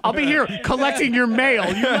 Raj. I'll be here collecting your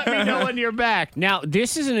mail. You let me know when you're back. Now,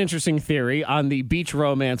 this is an interesting theory on the beach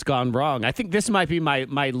romance gone wrong. I think this might be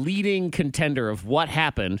my leading contender of what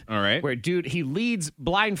happened. All right. Where, dude, he leads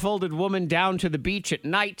blindfolded woman down to the beach at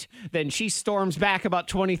night. Then she storms back about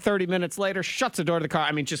 20, 30 minutes later, shuts the door to the car.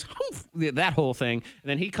 I mean, just that whole thing. And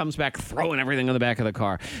then he comes back throwing everything on the back of the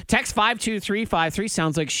car. Text 52353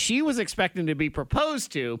 sounds like she was expecting to be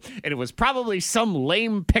proposed to, and it was probably some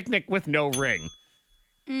lame picnic with no ring.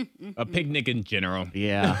 A picnic in general.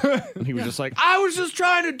 Yeah. And he was just like, I was just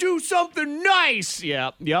trying to do something nice.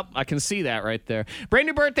 Yep. I can see that right there. Brand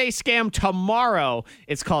new birthday scam tomorrow.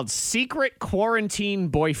 It's called Secret Quarantine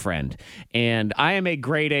Boyfriend. And I am a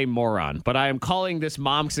grade A moron, but I am calling this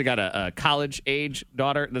mom because I got a college-age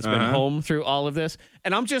daughter that's been home through all of this.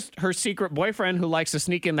 And I'm just her secret boyfriend who likes to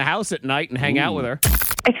sneak in the house at night and hang out with her.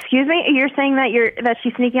 Excuse me? You're saying that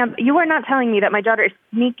she's sneaking out? You are not telling me that my daughter is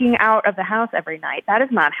sneaking out of the house every night. That is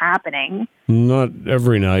not happening. Not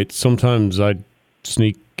every night. Sometimes I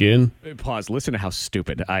sneak in. Pause. Listen to how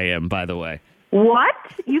stupid I am, by the way. What?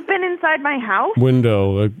 You've been inside my house?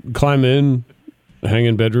 Window. Climb in. Hang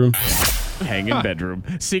in bedroom. Hang in bedroom.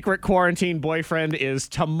 Secret Quarantine Boyfriend is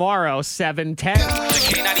tomorrow, 7:10.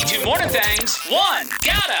 The K92 Morning Thangs. One,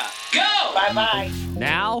 gotta go. Bye-bye.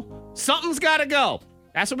 Now, something's got to go.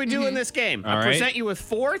 That's what we do in this game. I present you with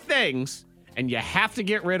 4 things, and you have to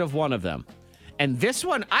get rid of one of them. And this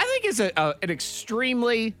one, I think, is an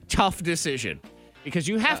extremely tough decision because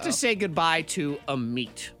you have to say goodbye to a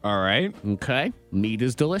meat. All right. Okay? Meat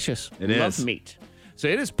is delicious. It Love is. meat. So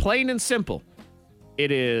it is plain and simple.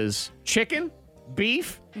 It is chicken,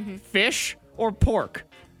 beef, fish, or pork.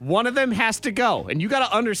 One of them has to go. And you got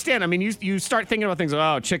to understand, I mean, you start thinking about things,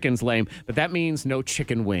 oh, chicken's lame, but that means no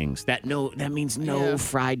chicken wings. That means no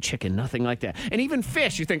fried chicken, nothing like that. And even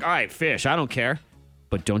fish, you think, all right, fish, I don't care.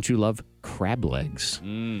 But don't you love crab legs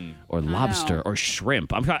or lobster or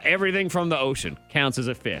shrimp? I'm talking everything from the ocean counts as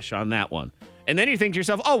a fish on that one. And then you think to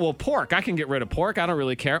yourself, oh, well, pork. I can get rid of pork. I don't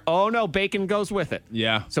really care. Oh, no, bacon goes with it.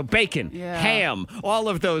 Yeah. So bacon, ham, all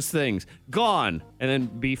of those things, gone. And then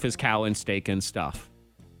beef is cow and steak and stuff.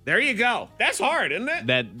 There you go. That's hard, isn't it?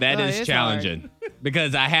 That is challenging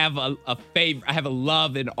because I have a favor. I have a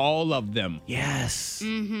love in all of them. Yes.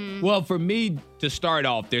 Mm-hmm. Well, for me to start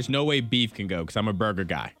off, there's no way beef can go because I'm a burger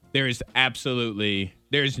guy. There's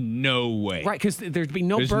no way. Right, because there'd be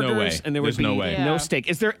no There's no burgers way. and there would There's be no way. no steak.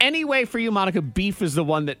 Is there any way for you, Monica, beef is the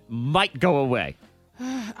one that might go away?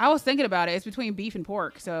 I was thinking about it. It's between beef and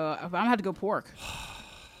pork, so I'm gonna have to go pork.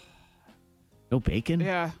 No bacon?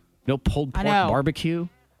 Yeah. No pulled pork barbecue?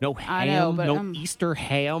 No ham? I know, but no Easter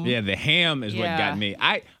ham? Yeah, the ham is what got me.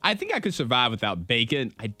 I think I could survive without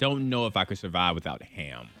bacon. I don't know if I could survive without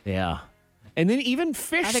ham. Yeah. And then even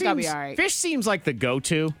fish I think I'll be all right. Fish seems like the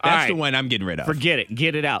go-to. That's the one I'm getting rid of. Forget it.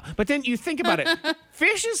 Get it out. But then you think about it.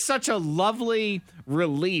 Fish is such a lovely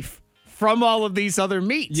relief from all of these other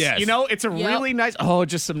meats. Yes. You know, it's a really nice,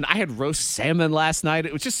 I had roast salmon last night.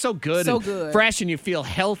 It was just so good. So and good. fresh, and you feel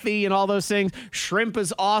healthy and all those things. Shrimp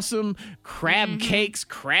is awesome. Crab cakes,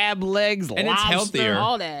 crab legs, And lobster. it's healthier.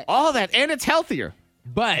 All that. All that. And it's healthier.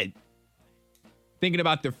 But thinking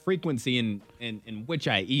about the frequency in which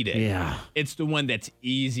I eat it, it's the one that's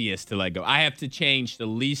easiest to let go. I have to change the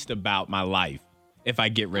least about my life. if I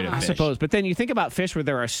get rid of I fish. suppose. But then you think about fish where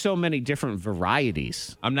there are so many different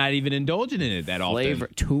varieties. I'm not even indulging in it that Flavor,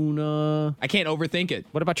 often. Tuna. I can't overthink it.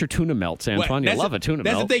 What about your tuna melts, Antoine? You love a tuna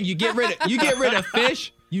melt. That's the thing. You get rid of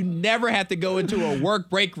fish. You never have to go into a work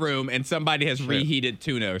break room and somebody has reheated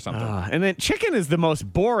tuna or something. And then chicken is the most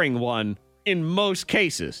boring one in most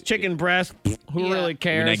cases. Chicken breast, who really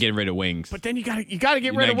cares? You're not getting rid of wings. But then you gotta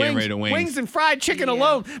get rid of wings. Wings and fried chicken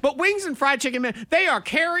alone. But wings and fried chicken, man, they are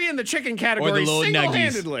carrying the chicken category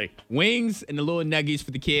single-handedly. Nuggies. Wings and the little nuggies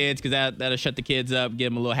for the kids because that'll shut the kids up, give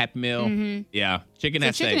them a little happy meal. Mm-hmm. Yeah, chicken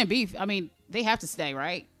has to chicken stay. and beef. I mean, they have to stay,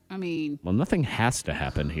 right? I mean, well, nothing has to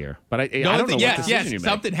happen here. But I don't know what decision you make.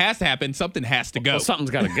 Something has to happen. Something has to go. Well, something's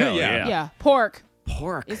got to go. Yeah. Pork.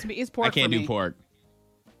 It's pork. I can't for do me. pork.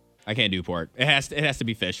 I can't do pork. It has to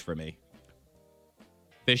be fish for me.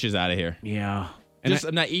 Fish is out of here. Yeah.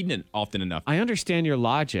 I'm not eating it often enough. I understand your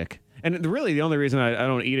logic. And really, the only reason I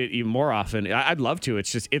don't eat it even more often, I'd love to.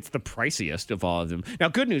 It's the priciest of all of them. Now,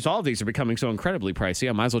 good news, all of these are becoming so incredibly pricey.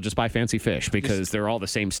 I might as well just buy fancy fish because they're all the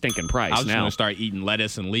same stinking price I was now. going to start eating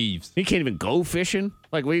lettuce and leaves. You can't even go fishing.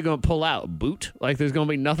 Like, what are you going to pull out? A boot? Like, there's going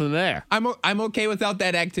to be nothing there. I'm okay without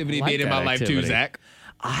that activity being in my life too, Zach.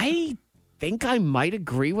 I think I might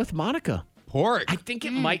agree with Monica. Pork. I think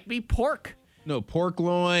it might be pork. No pork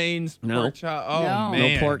loins. No. Pork chop. Oh, No.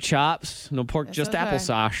 man. No pork chops. No pork, just okay.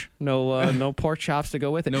 applesauce. No pork chops to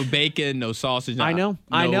go with it. No bacon, no sausage. I know.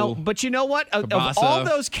 But you know what? Of kielbasa. all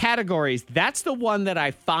those categories, that's the one that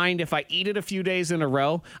I find if I eat it a few days in a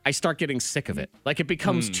row, I start getting sick of it. Like it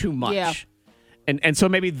becomes too much. Yeah. And so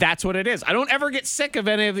maybe that's what it is. I don't ever get sick of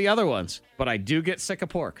any of the other ones, but I do get sick of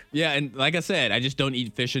pork. Yeah, and like I said, I just don't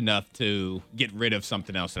eat fish enough to get rid of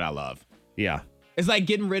something else that I love. Yeah. It's like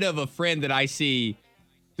getting rid of a friend that I see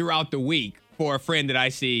throughout the week for a friend that I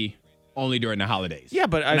see only during the holidays. Yeah,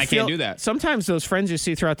 but I can't do that. Sometimes those friends you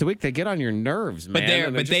see throughout the week, they get on your nerves,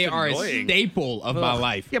 man. But they are a staple of my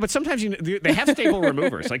life. Yeah, but sometimes they have staple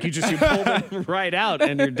removers. Like you pull them right out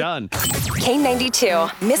and you're done.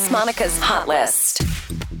 K92, Miss Monica's Hot List.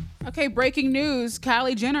 Okay, breaking news.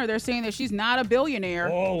 Kylie Jenner, they're saying that she's not a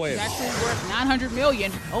billionaire. Oh, wait. She's actually worth $900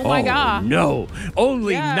 million. Oh, my God. No.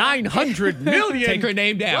 Only $900 million. Take her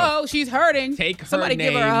name down. Whoa, she's hurting. Somebody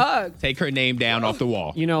give her a hug. Take her name down off the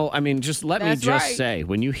wall. You know, I mean, just let me right. say,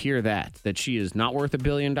 when you hear that she is not worth $1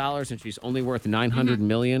 billion and she's only worth $900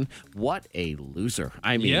 million, what a loser.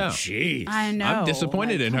 I mean, jeez. I know. I'm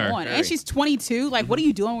disappointed in her. Come on. And she's 22. Like, what are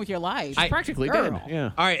you doing with your life? She's practically girl. dead.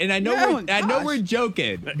 Yeah. All right, and I know we're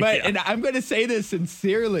joking, but and I'm going to say this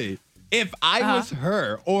sincerely. If I was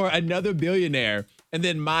her or another billionaire, and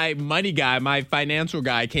then my money guy, my financial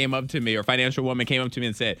guy came up to me, or financial woman came up to me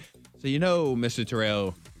and said, so you know, Mr.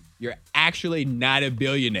 Terrell, you're actually not a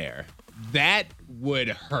billionaire. That would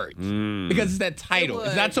hurt. Because it's that title.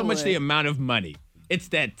 It's not so much the amount of money. It's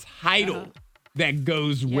that title that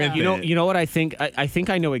goes with it. You know what I think? I think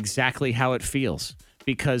I know exactly how it feels.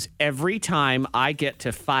 Because every time I get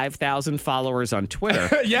to 5,000 followers on Twitter,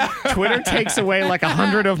 Twitter takes away like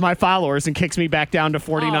 100 of my followers and kicks me back down to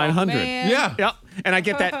 4,900. Yep. And I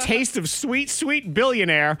get that taste of sweet, sweet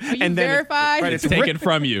billionaire. Are you verified? It's taken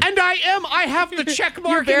from you. And I have the check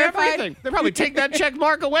mark and everything. They probably take that check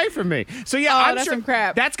mark away from me. So I'm that's sure some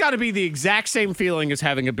crap. That's got to be the exact same feeling as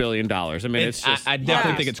having $1 billion. I mean, it's just. I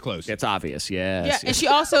definitely think it's close. It's obvious, yes. Yeah,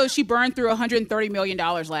 and she burned through $130 million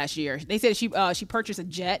last year. They said she purchased a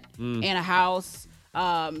jet and a house.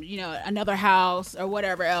 Another house or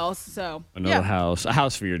whatever else. So a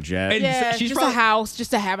house for your jet. And she's just a house,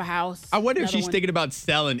 just to have a house. I wonder if she's thinking about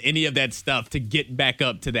selling any of that stuff to get back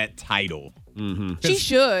up to that title. She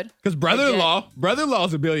should. Because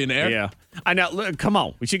brother-in-law's a billionaire. Yeah. I know. Look, come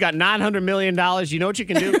on. She got $900 million. You know what you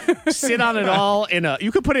can do? Sit on it all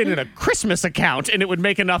you could put it in a Christmas account and it would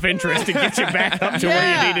make enough interest to get you back up to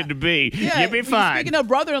where you needed to be. Yeah. You'd be fine. Speaking of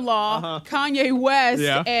brother-in-law, Kanye West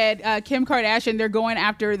and Kim Kardashian, they're going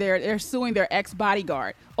after they're suing their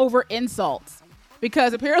ex-bodyguard over insults.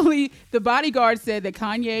 Because apparently the bodyguard said that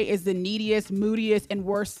Kanye is the neediest, moodiest, and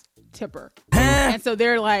worst tipper. And so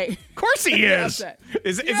they're like, of course he is.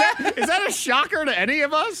 Is that a shocker to any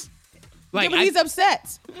of us? Like, but he's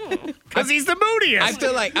upset because he's the moodiest. I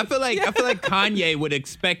feel like Kanye would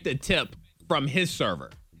expect a tip from his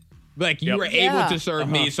server. Like you were able to serve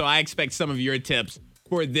me, so I expect some of your tips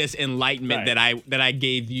for this enlightenment that I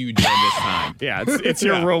gave you during this time. Yeah, it's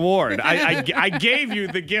your reward. I gave you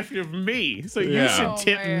the gift of me, so you should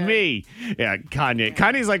tip me. Yeah, Kanye.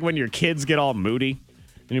 Kanye's like when your kids get all moody,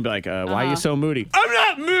 and you'd be like, "Why are you so moody?" I'm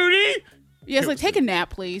not moody. Yeah, it's like take a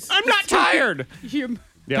nap, please. I'm not tired.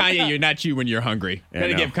 Kanye, you're not you when you're hungry. Yeah,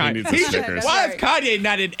 Gotta no, give he Kanye. needs a Snickers. Why is Kanye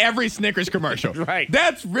not in every Snickers commercial? Right.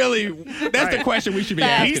 That's the question we should be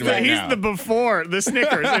asking right now. He's the before the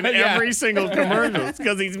Snickers in every single commercial. It's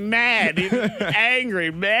because he's mad. He's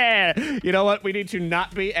angry, mad. You know what? We need to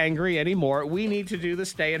not be angry anymore. We need to do the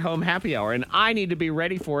stay-at-home happy hour, and I need to be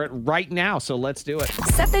ready for it right now. So let's do it.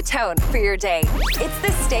 Set the tone for your day. It's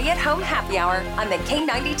the stay-at-home happy hour on the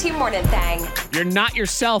K92 Morning Thang. You're not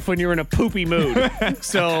yourself when you're in a poopy mood.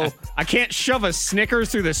 So I can't shove a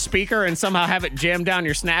Snickers through the speaker and somehow have it jammed down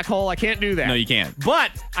your snack hole. I can't do that. No, you can't.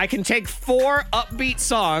 But I can take 4 upbeat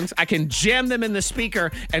songs, I can jam them in the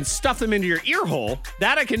speaker and stuff them into your ear hole.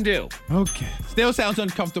 That I can do. Okay. Still sounds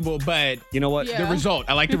uncomfortable, but you know what? The result.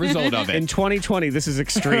 I like the result of it. In 2020, this is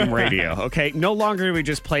extreme radio, okay? No longer do we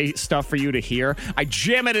just play stuff for you to hear. I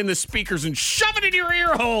jam it in the speakers and shove it in your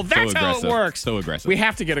ear hole. That's how it works. So aggressive. We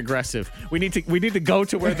have to get aggressive. We need to go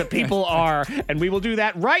to where the people are, and we will do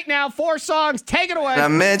that right now. 4 songs. Take it away. I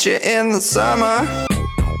met you in the summer.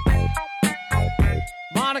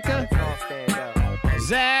 Monica,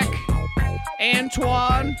 Zach,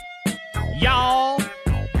 Antoine, y'all.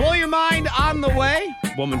 Blow your mind on the way.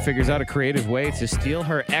 Woman figures out a creative way to steal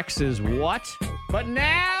her ex's what? But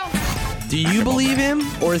now... Do you believe him?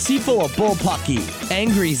 Or is he full of bullpucky?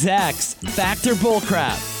 Angry Zach's Fact or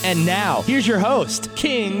Bullcrap. And now, here's your host,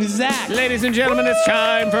 King Zach. Ladies and gentlemen, it's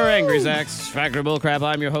time for Angry Zach's Fact or Bullcrap.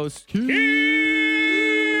 I'm your host, King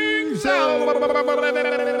Zach.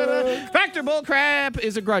 Fact or Bullcrap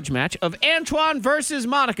is a grudge match of Antoine versus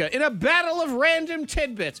Monica in a battle of random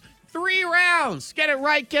tidbits. 3 rounds. Get it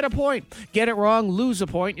right, get a point. Get it wrong, lose a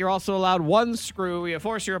point. You're also allowed 1 screw. You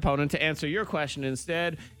force your opponent to answer your question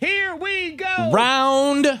instead. Here we go.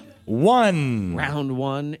 Round 1. Round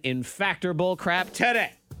 1 in Fact or Bullcrap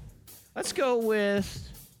today. Let's go with,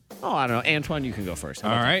 I don't know. Antoine, you can go first. All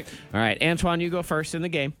right. All right, Antoine, you go first in the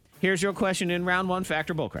game. Here's your question in round 1,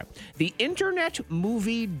 Fact or Bullcrap. The Internet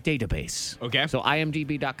Movie Database. Okay. So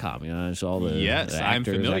IMDb.com. You know, it's all the Yes, the I'm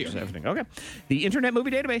actors, familiar. actors, everything. Okay. The Internet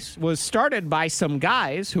Movie Database was started by some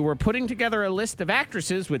guys who were putting together a list of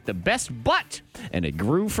actresses with the best butt, and it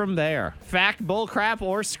grew from there. Fact, Bullcrap,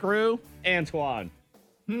 or screw, Antoine.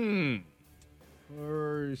 Let's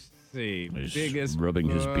see. He's Biggest rubbing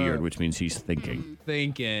his beard, which means he's thinking.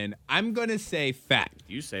 I'm going to say fact.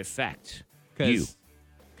 You say fact. Because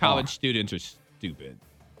college students are stupid.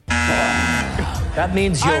 That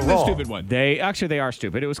means you're I'm wrong. the stupid one. They are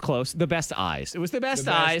stupid. It was close. The best eyes. It was the best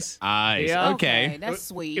eyes. Yeah. Okay. That's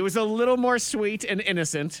sweet. It was a little more sweet and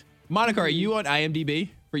innocent. Monica, are you on IMDb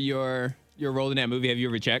for your role in that movie? Have you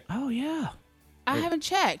ever checked? Oh yeah. I haven't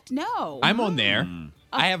checked. No. I'm on there.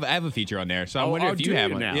 I have a feature on there, so I wonder if you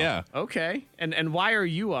have one. now. Yeah. Okay. And why are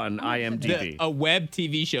you on IMDb? A web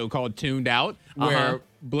TV show called Tuned Out, where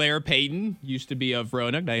Blair Payton used to be of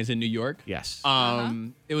Roanoke. Now he's in New York. Yes.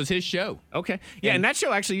 It was his show. Okay. Yeah, and that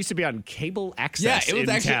show actually used to be on cable access. Yeah, it was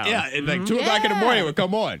in actually town. At like 2 o'clock in the morning it would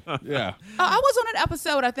come on. Yeah. I was on an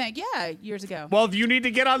episode, I think. Yeah, years ago. Well, you need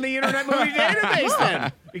to get on the Internet Movie Database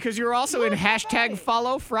then, because you're also in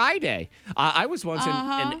 #FollowFriday. I was once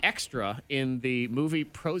an extra in the movie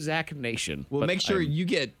Prozac Nation. Well, make sure you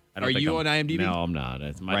get. Are you on IMDb? No, I'm not.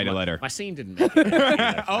 Write a letter. My scene didn't make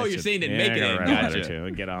it. Oh, your scene didn't make it. I write a letter too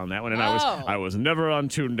and get on that one. And I was never on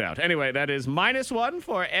Tuned Out. Anyway, that is -1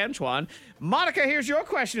 for Antoine. Monica, here's your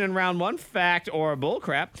question in round 1, Fact or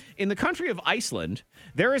Bullcrap. In the country of Iceland,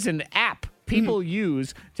 there is an app people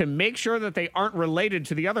use to make sure that they aren't related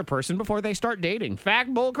to the other person before they start dating.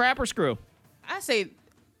 Fact, Bullcrap, or screw? I say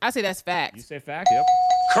that's fact. You say fact? Yep.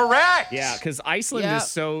 Correct. Yeah, because Iceland is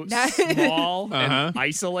so small and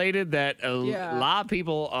isolated that a lot of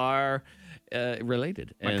people are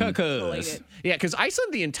related. Related. Yeah, because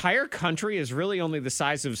Iceland, the entire country, is really only the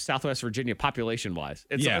size of Southwest Virginia population-wise.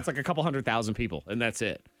 It's like a couple 100,000 people, and that's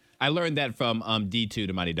it. I learned that from D2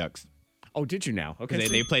 to Mighty Ducks. Oh, did you now? Okay.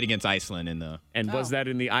 They played against Iceland in the... And was that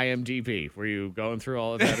in the IMDb? Were you going through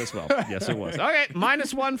all of that as well? Yes, it was. Okay,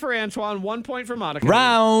 -1 for Antoine, 1 point for Monica.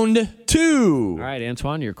 Round 2. All right,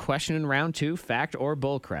 Antoine, your question in round 2, fact or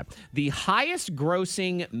bullcrap. The highest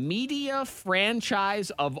grossing media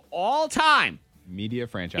franchise of all time Media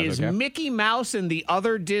franchise, is Mickey Mouse and the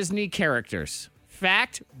other Disney characters.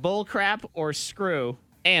 Fact, bullcrap, or screw,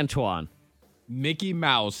 Antoine? Mickey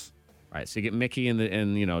Mouse. All right, so you get Mickey and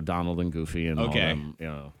Donald and Goofy and all them,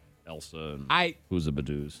 Elsa and Who's a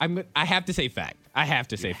Badoos. I have to say fact. I have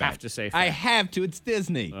to say fact. I have to. It's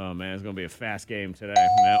Disney. Oh, man, it's going to be a fast game today.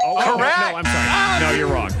 Correct. No, I'm sorry. No,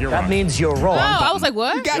 you're wrong. That means you're wrong. Oh, I was like,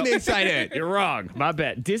 what? You got me excited. You're wrong. My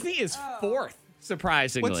bad. Disney is 4th,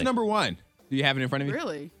 surprisingly. What's number 1? Do you have it in front of you?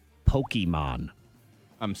 Really? Pokemon.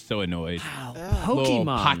 I'm so annoyed. Pokemon. Little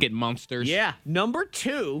pocket monsters. Yeah. Number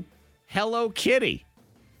 2, Hello Kitty.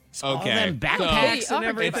 All Okay. them backpacks So, and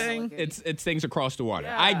everything. It's things across the water.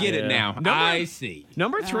 Yeah. I get it now. I see.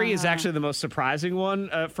 Number 3 is actually the most surprising one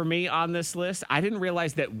for me on this list. I didn't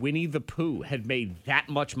realize that Winnie the Pooh had made that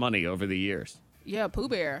much money over the years. Yeah, Pooh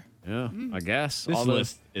Bear. Yeah, I guess. This Although-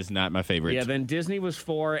 list is not my favorite. Yeah, then Disney was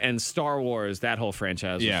 4, and Star Wars, that whole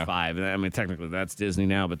franchise was 5. And I mean, technically, that's Disney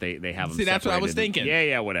now, but they have them See, that's what I was separated. thinking.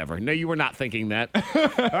 Yeah, whatever. No, you were not thinking that.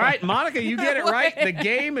 All right, Monica, you get it right. The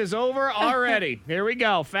game is over already. Here we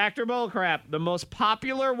go. Factor bullcrap. The most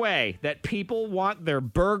popular way that people want their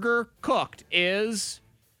burger cooked is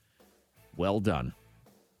well done.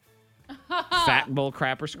 Fat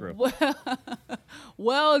bullcrap or screw?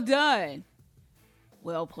 Well done.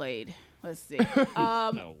 Well played. Let's see.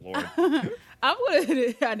 Oh, Lord.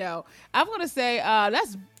 I know. I'm gonna say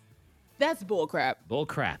that's bullcrap.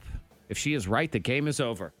 Bullcrap. If she is right, the game is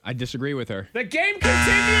over. I disagree with her. The game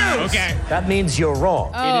continues. Okay. That means you're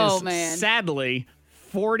wrong. Oh It is man. sadly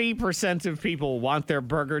 40% of people want their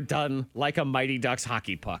burger done like a Mighty Ducks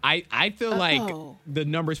hockey puck. I feel like Oh. the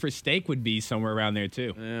numbers for steak would be somewhere around there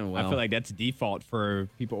too. well. I feel like that's default for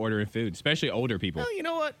people ordering food, especially older people. Well, you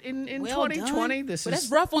know what? In Well 2020, done. this But is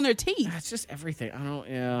that's rough on their teeth. It's just everything. I don't.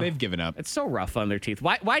 Yeah. They've given up. It's so rough on their teeth.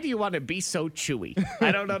 Why do you want to be so chewy?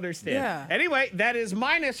 I don't understand. Yeah. Anyway, that is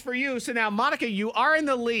minus for you. So now, Monica, you are in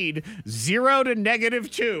the lead, 0 to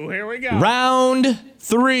 -2. Here we go. Round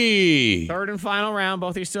 3. Third and final round.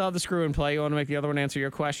 Both of you still have the screw in play. You want to make the other one answer your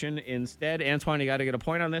question instead. Antoine, you got to get a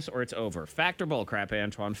point on this or it's over. Fact or bullcrap,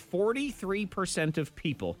 Antoine. 43% of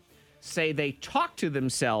people say they talk to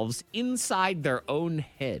themselves inside their own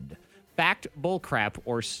head. Fact, bullcrap,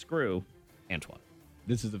 or screw, Antoine.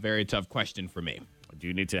 This is a very tough question for me. Do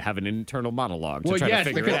you need to have an internal monologue to Well, try yes,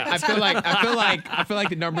 to figure because it out? I feel like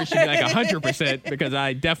the number should be like 100% because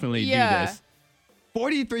I definitely do this.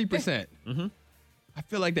 43%. Mm-hmm. I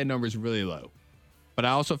feel like that number is really low. But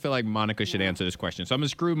I also feel like Monica should answer this question. So I'm going to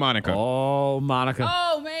screw Monica. Oh, Monica.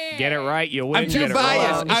 Oh man. Get it right, you win. I'm too Get it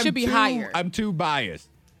biased. wrong. It should be higher. I'm too biased.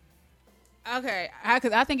 Okay,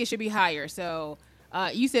 because I think it should be higher. So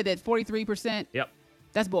you said that 43%. Yep.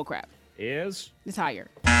 That's bullcrap. Is? It's higher.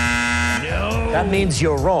 No. That means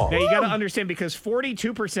you're wrong. Now, you got to understand because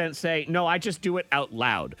 42% say, no, I just do it out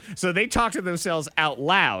loud. So they talk to themselves out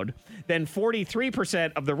loud. Then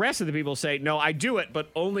 43% of the rest of the people say, no, I do it, but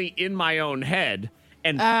only in my own head.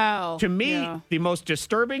 And to me, the most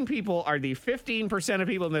disturbing people are the 15% of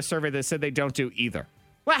people in this survey that said they don't do either.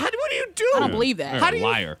 Well, what do you do? I don't believe that. How do you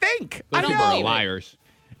liar. think? Those I people know. are liars.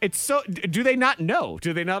 It's so. Do they not know?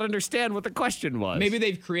 Do they not understand what the question was? Maybe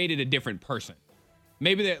they've created a different person.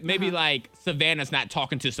 Maybe like Savannah's not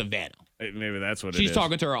talking to Savannah. Maybe that's what it is. She's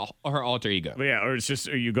talking to her alter ego. Yeah, or it's just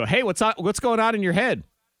or you go, hey, what's going on in your head?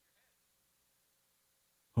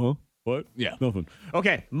 Huh? What? Yeah. Nothing.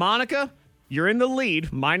 Okay, Monica, you're in the lead,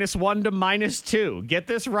 -1 to -2. Get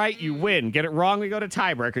this right, you win. Get it wrong, we go to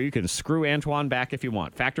tiebreaker. You can screw Antoine back if you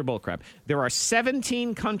want. Fact or bullcrap. There are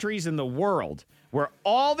 17 countries in the world where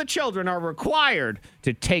all the children are required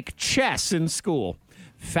to take chess in school.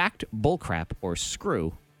 Fact, bullcrap, or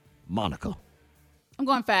screw, Monica. I'm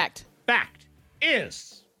going fact. Fact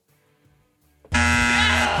is.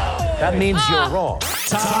 That means you're wrong.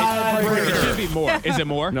 It should be more. Is it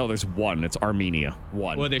more? No, there's one. It's Armenia.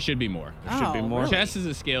 One. Well, there should be more. There should be more. Chess is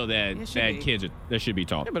a skill that kids should be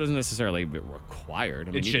taught. Yeah, but it doesn't necessarily be required.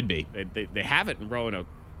 I mean, It should be. They have it in Roanoke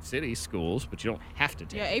City schools, but you don't have to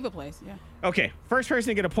take Yeah, it. Ava plays. Yeah. Okay, first person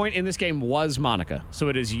to get a point in this game was Monica. So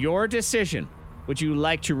it is your decision. Would you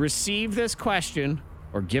like to receive this question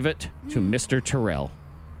or give it to Mr. Terrell?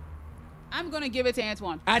 I'm going to give it to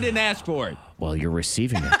Antoine. I didn't ask for it. Well, you're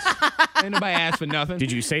receiving it. Ain't nobody asked for nothing.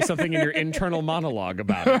 Did you say something in your internal monologue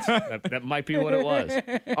about it? That might be what it was.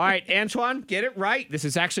 All right, Antoine, get it right. This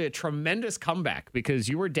is actually a tremendous comeback because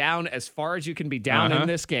you were down as far as you can be down in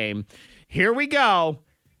this game. Here we go.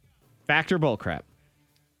 Fact or bullcrap?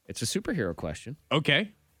 It's a superhero question.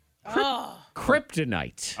 Okay.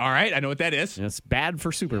 Kryptonite. All right, I know what that is. It's bad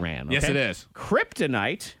for Superman. Okay? Yes, it is.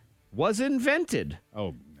 Kryptonite was invented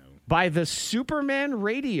by the Superman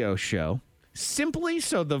radio show simply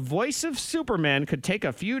so the voice of Superman could take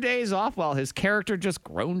a few days off while his character just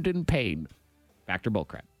groaned in pain. Fact or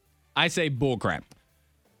bullcrap? I say bullcrap.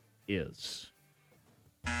 Is.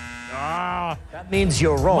 That means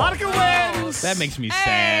you're wrong. Monica wins! That makes me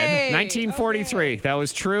sad. 1943. That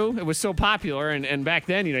was true. It was so popular. And back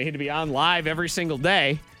then, you had to be on live every single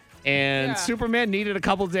day. And Superman needed a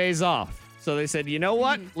couple days off. So they said, you know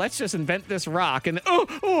what? Let's just invent this rock. And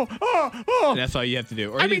And that's all you have to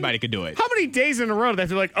do. Or anybody could do it. How many days in a row do they have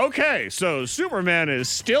to be like, okay, so Superman is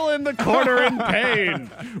still in the corner in pain.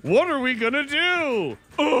 What are we going to do?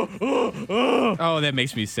 Oh, that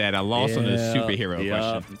makes me sad. I lost on the superhero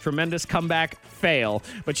question. Tremendous comeback fail.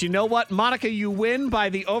 But you know what, Monica? You win by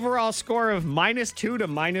the overall score of -2 to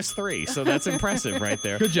 -3. So that's impressive right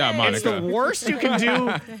there. Good job, Monica. It's the worst you can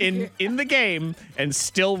do in the game and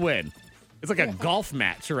still win. It's like a golf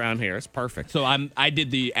match around here. It's perfect. So I did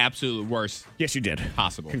the absolute worst. Yes, you did.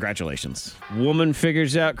 Possible. Congratulations. Woman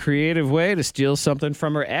figures out creative way to steal something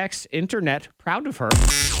from her ex. Internet proud of her.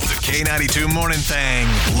 The K92 Morning Thang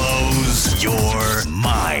blows your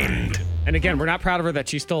mind. And again, we're not proud of her that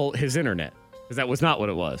she stole his internet, because that was not what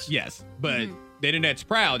it was. Yes, but the internet's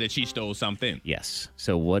proud that she stole something. Yes.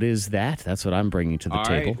 So what is that? That's what I'm bringing to the All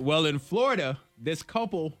table. right. Well, in Florida, this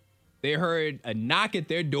couple, they heard a knock at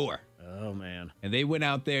their door. Oh, man. And they went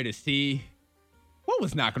out there to see what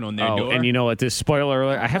was knocking on their door. And you know what? This spoiler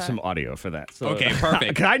alert, I have some audio for that. So, Okay,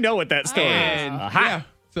 perfect. I know what that story And, is. yeah.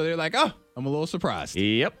 So they're like, oh, I'm a little surprised.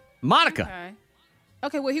 Yep. Monica.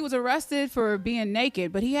 Okay, well, he was arrested for being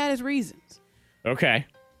naked, but he had his reasons. Okay.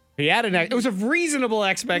 He had it was a reasonable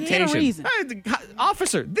expectation. He had a reason.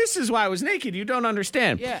 Officer, this is why I was naked. You don't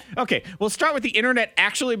understand. Yeah. Okay, we'll start with the internet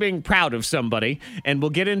actually being proud of somebody, and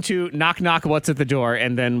we'll get into knock, knock, what's at the door,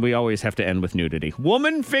 and then we always have to end with nudity.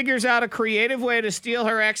 Woman figures out a creative way to steal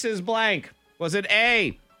her ex's blank. Was it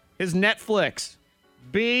A, his Netflix,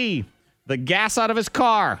 B, the gas out of his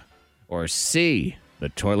car, or C, the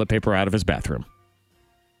toilet paper out of his bathroom?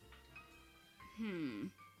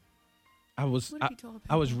 I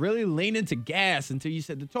was really leaning to gas until you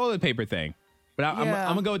said the toilet paper thing. But I'm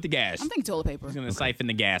going to go with the gas. I'm thinking toilet paper. I'm going to siphon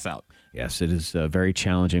the gas out. Yes, it is very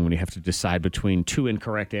challenging when you have to decide between two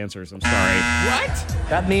incorrect answers. I'm sorry. What?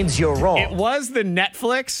 That means you're wrong. It was the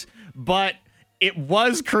Netflix, but it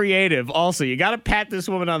was creative also. You got to pat this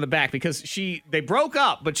woman on the back because they broke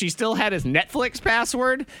up, but she still had his Netflix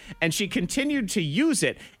password, and she continued to use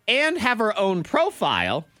it and have her own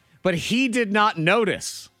profile, but he did not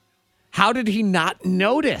notice. How did he not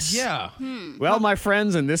notice? Yeah. Well, my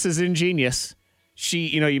friends, and this is ingenious.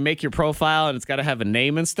 You make your profile and it's got to have a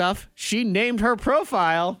name and stuff. She named her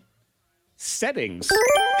profile Settings.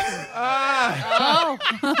 Well,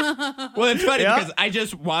 it's funny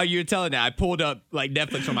because while you were telling that, I pulled up like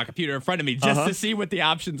Netflix on my computer in front of me just to see what the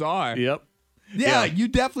options are. Yep. Yeah, you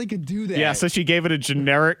definitely could do that. Yeah, so she gave it a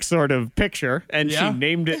generic sort of picture, and she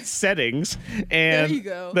named it Settings. And there you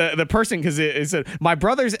go. The person, because it said, my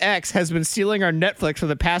brother's ex has been stealing our Netflix for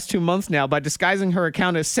the past 2 months now by disguising her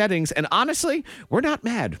account as Settings, and honestly, we're not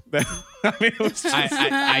mad. I mean, it was just,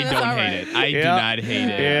 I don't hate it. I do not hate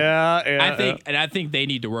it. Yeah. I think they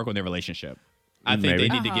need to work on their relationship. I think they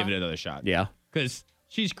need to give it another shot. Yeah. Because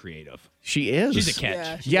she's creative. She is. She's a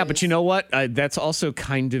catch. Yeah, but you know what? That's also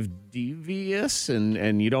kind of devious,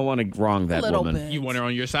 and you don't want to wrong that woman. Bit. You want her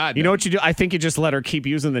on your side. You know what you do? I think you just let her keep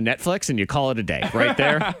using the Netflix, and you call it a day. Right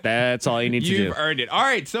there. That's all you need to do. You've earned it. All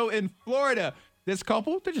right, so in Florida, this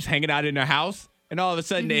couple, they're just hanging out in their house, and all of a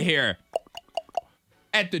sudden they hear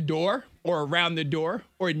at the door or around the door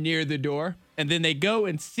or near the door, and then they go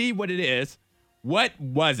and see what it is. What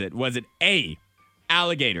was it? Was it A,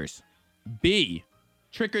 alligators, B,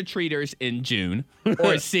 trick-or-treaters in June,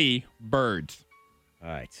 or C, birds? All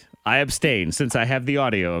right. I abstain since I have the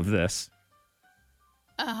audio of this.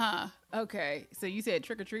 Okay. So you said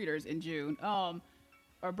trick-or-treaters in June.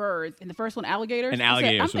 Or birds. And the first one, alligators? And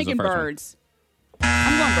alligators I'm was the thinking first one. birds.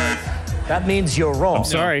 I'm going birds. That means you're wrong. I'm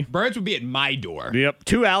sorry. Birds would be at my door. Yep.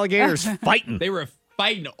 2 alligators fighting. They were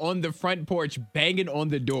fighting on the front porch, banging on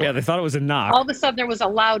the door. Yeah, they thought it was a knock. All of a sudden, there was a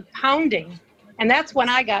loud pounding. And that's when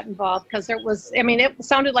I got involved because it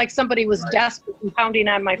sounded like somebody was desperate and pounding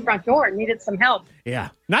on my front door and needed some help. Yeah.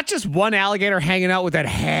 Not just one alligator hanging out with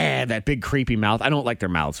that big creepy mouth. I don't like their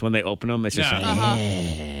mouths. When they open them, it's just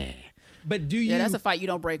But do you... Yeah, that's a fight you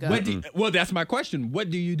don't break up. Well, that's my question. What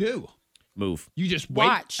do you do? Move. You just wait?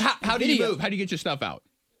 Watch. How do you move? How do you get your stuff out?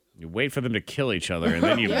 You wait for them to kill each other, and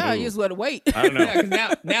then you yeah, move. you just let it wait. I don't know. Yeah,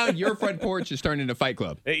 because now your front porch is turning into a fight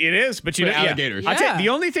club. It is, but you know, alligators. I tell you, the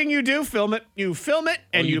only thing you do, film it, and you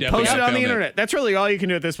definitely post it on the film it. internet. That's really all you can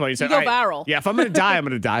do at this point. You say, go all right, viral. Yeah, if I'm going to die, I'm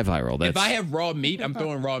going to die viral. If I have raw meat, I'm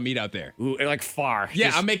throwing raw meat out there. Ooh, like far. Yeah,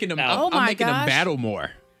 Just I'm making them. out. I'm making them battle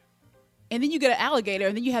more. And then you get an alligator,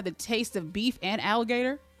 and then you have the taste of beef and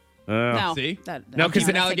alligator. No. See? No, because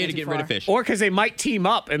an alligator get rid of fish. Or because they might team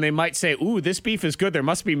up and they might say, ooh, this beef is good. There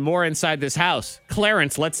must be more inside this house.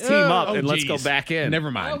 Clarence, let's team up and let's go back in.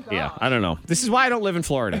 Never mind. Yeah, I don't know. This is why I don't live in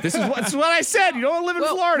Florida. This is what I said. You don't live in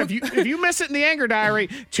Florida. If you miss it in the Anger Diary,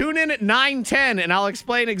 tune in at 9:10 and I'll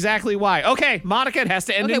explain exactly why. Okay, Monica, it has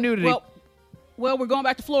to end in nudity. Well, we're going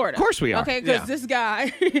back to Florida. Of course we are. Okay, because this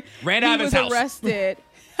guy ran out of his house. Arrested.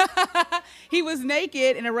 He was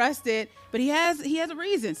naked and arrested, but he has a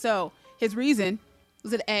reason. So his reason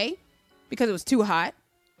was it A, because it was too hot.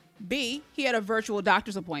 B, he had a virtual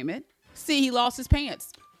doctor's appointment. C, he lost his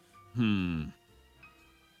pants.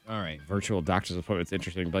 All right. Virtual doctor's appointment's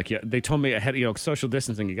interesting. But yeah, they told me ahead, social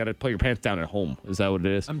distancing, you got to pull your pants down at home. Is that what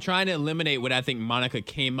it is? I'm trying to eliminate what I think Monica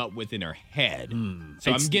came up with in her head.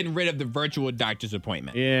 So I'm getting rid of the virtual doctor's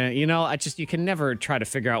appointment. Yeah, you can never try to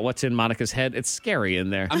figure out what's in Monica's head. It's scary in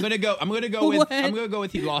there. I'm gonna go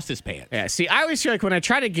with he lost his pants. Yeah, see, I always feel like when I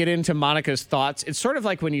try to get into Monica's thoughts, it's sort of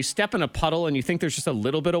like when you step in a puddle and you think there's just a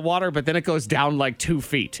little bit of water, but then it goes down like 2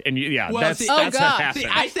 feet. And that's what happens. See,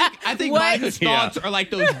 I think Monica's thoughts are like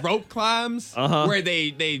those rope climbs where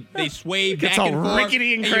they sway back and forth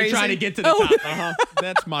rickety and you're crazy. trying to get to the top.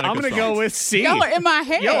 That's Monica's I'm going to go with C. Y'all are in my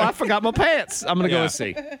head. Yo, I forgot my pants. I'm going to go with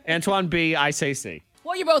C. Antoine B, I say C.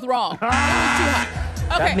 Well, you're both wrong. It was too hot.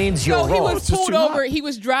 Okay, That means you're so he wrong. was pulled over. He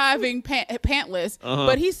was driving pantless,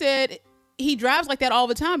 but he said he drives like that all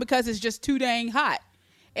the time because it's just too dang hot.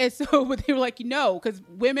 And so but they were like, because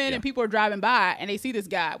women and people are driving by and they see this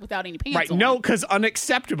guy without any pants on. Right, no, because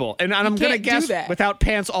unacceptable. And I'm going to guess without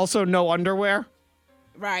pants, also no underwear.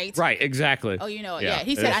 Right. Right, exactly. Oh,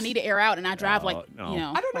 he said, I need to air out and I drive I don't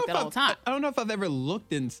know that all the time. I don't know if I've ever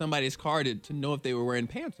looked in somebody's car to know if they were wearing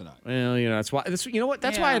pants or not. Well, that's why.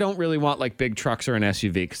 That's why I don't really want like big trucks or an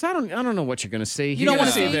SUV because I don't know what you're going to see. You don't want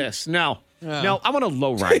to see this. No, I want a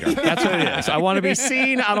lowrider. That's what it is. I want to be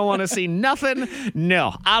seen. I don't want to see nothing.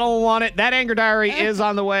 No, I don't want it. That Anger Diary is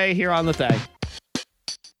on the way here on the Thang.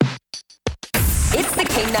 It's the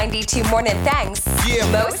K92 Morning Thangs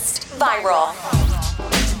most viral.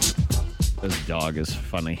 This dog is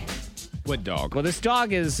funny. What dog? Well, this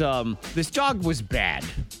dog was bad.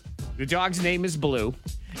 The dog's name is Blue,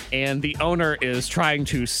 and the owner is trying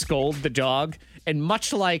to scold the dog. And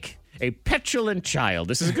much like a petulant child,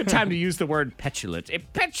 this is a good time to use the word petulant. A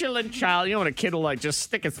petulant child, when a kid will just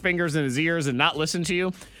stick his fingers in his ears and not listen to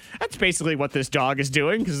you. That's basically what this dog is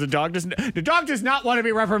doing because the dog does not want to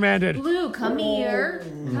be reprimanded. Blue, come here.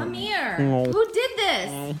 Come here. Who did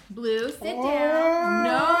this? Blue, sit down.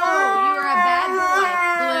 No, you're a bad boy.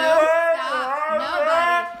 Blue, stop.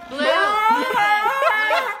 Nobody. Blue,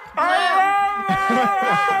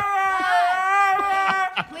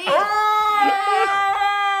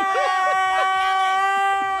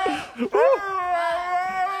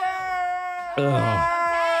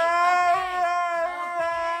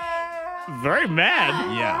 Very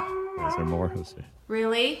mad. Yeah. Is there more? Let's see.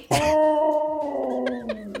 Really?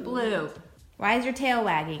 Blue, why is your tail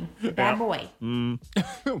wagging? Bad boy.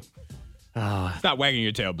 Stop wagging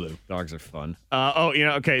your tail, Blue. Dogs are fun.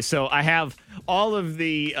 Okay, so I have all of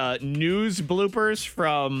the news bloopers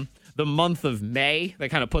from the month of May. They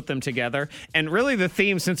kind of put them together. And really the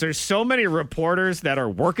theme, since there's so many reporters that are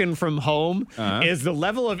working from home, is the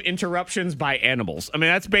level of interruptions by animals. I mean,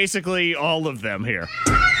 that's basically all of them here.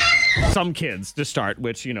 Some kids, to start,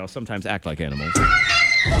 which, sometimes act like animals.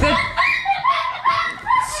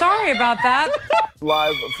 Sorry about that.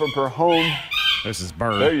 Live from her home. This is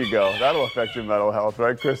Bird. There you go. That'll affect your mental health,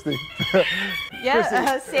 right, Christy?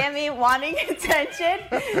 Yeah, Sammy wanting attention.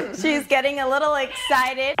 She's getting a little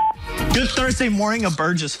excited. Good Thursday morning, a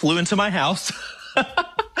bird just flew into my house.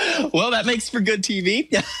 Well, that makes for good TV.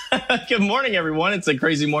 Good morning, everyone. It's a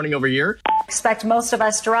crazy morning over here. Expect most of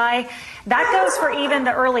us dry. That goes for even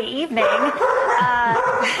the early evening.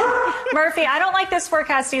 Murphy, I don't like this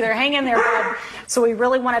forecast either. Hang in there, bud. So we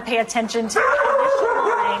really want to pay attention to the initial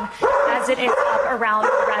line as it is up around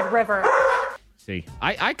the Red River. See,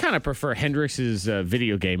 I kind of prefer Hendrix's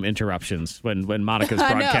video game interruptions when Monica's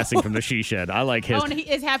broadcasting from the she shed. I like his. Oh, and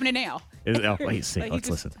it's happening now. Wait, see. Let's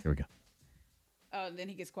listen. Here we go. Oh, then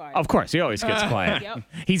he gets quiet. Of course, he always gets quiet. Yep.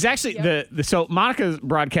 He's actually so Monica's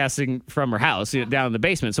broadcasting from her house down in the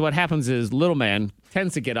basement. So what happens is little man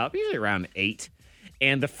tends to get up usually around 8.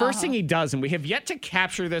 And the first thing he does, and we have yet to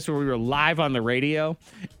capture this where we were live on the radio,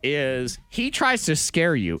 is he tries to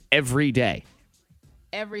scare you every day.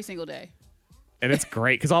 Every single day. And it's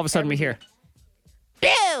great because all of a sudden we hear,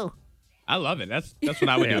 "Ew!" I love it. That's what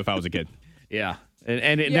I would do if I was a kid. Yeah.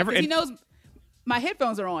 And it never. He knows. my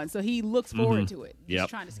headphones are on, so he looks forward to it. He's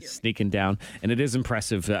trying to scare me. Sneaking down. And it is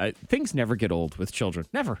impressive. Things never get old with children.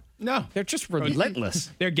 Never. No. They're just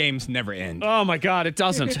relentless. Their games never end. Oh, my God, it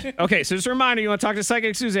doesn't. Okay, so just a reminder, you want to talk to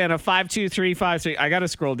Psychic Susanna, 52353. I got to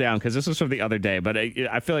scroll down because this was from the other day, but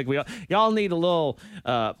I feel like y'all need a little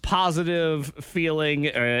positive feeling,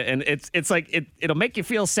 and it's like it'll make you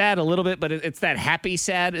feel sad a little bit, but it's that happy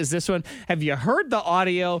sad is this one. Have you heard the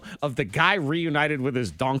audio of the guy reunited with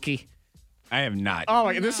his donkey? I have not. Oh,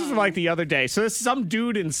 my, this is from like the other day. So this is some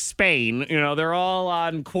dude in Spain. You know, they're all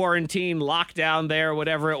on quarantine, lockdown there,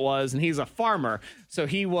 whatever it was. And he's a farmer. So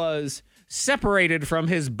he was separated from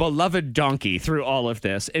his beloved donkey through all of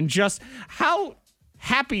this. And just how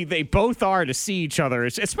happy they both are to see each other,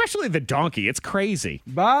 especially the donkey. It's crazy.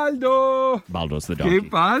 Baldo. Baldo's the donkey.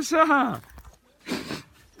 ¿Qué pasa?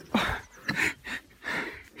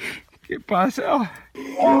 ¿Qué pasa?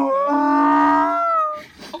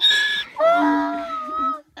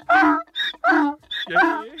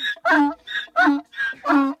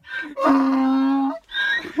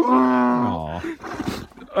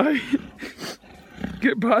 Ay,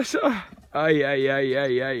 ¿qué pasa? Ay, ay, ay,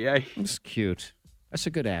 ay, ay, ay. That's cute. That's a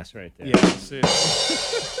good ass right there. Yeah.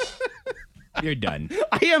 You're done.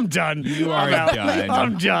 I am done. You are done.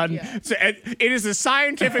 I'm done. Yeah. So it is a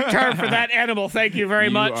scientific term for that animal. Thank you very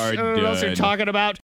much. You are What else are you done. talking about?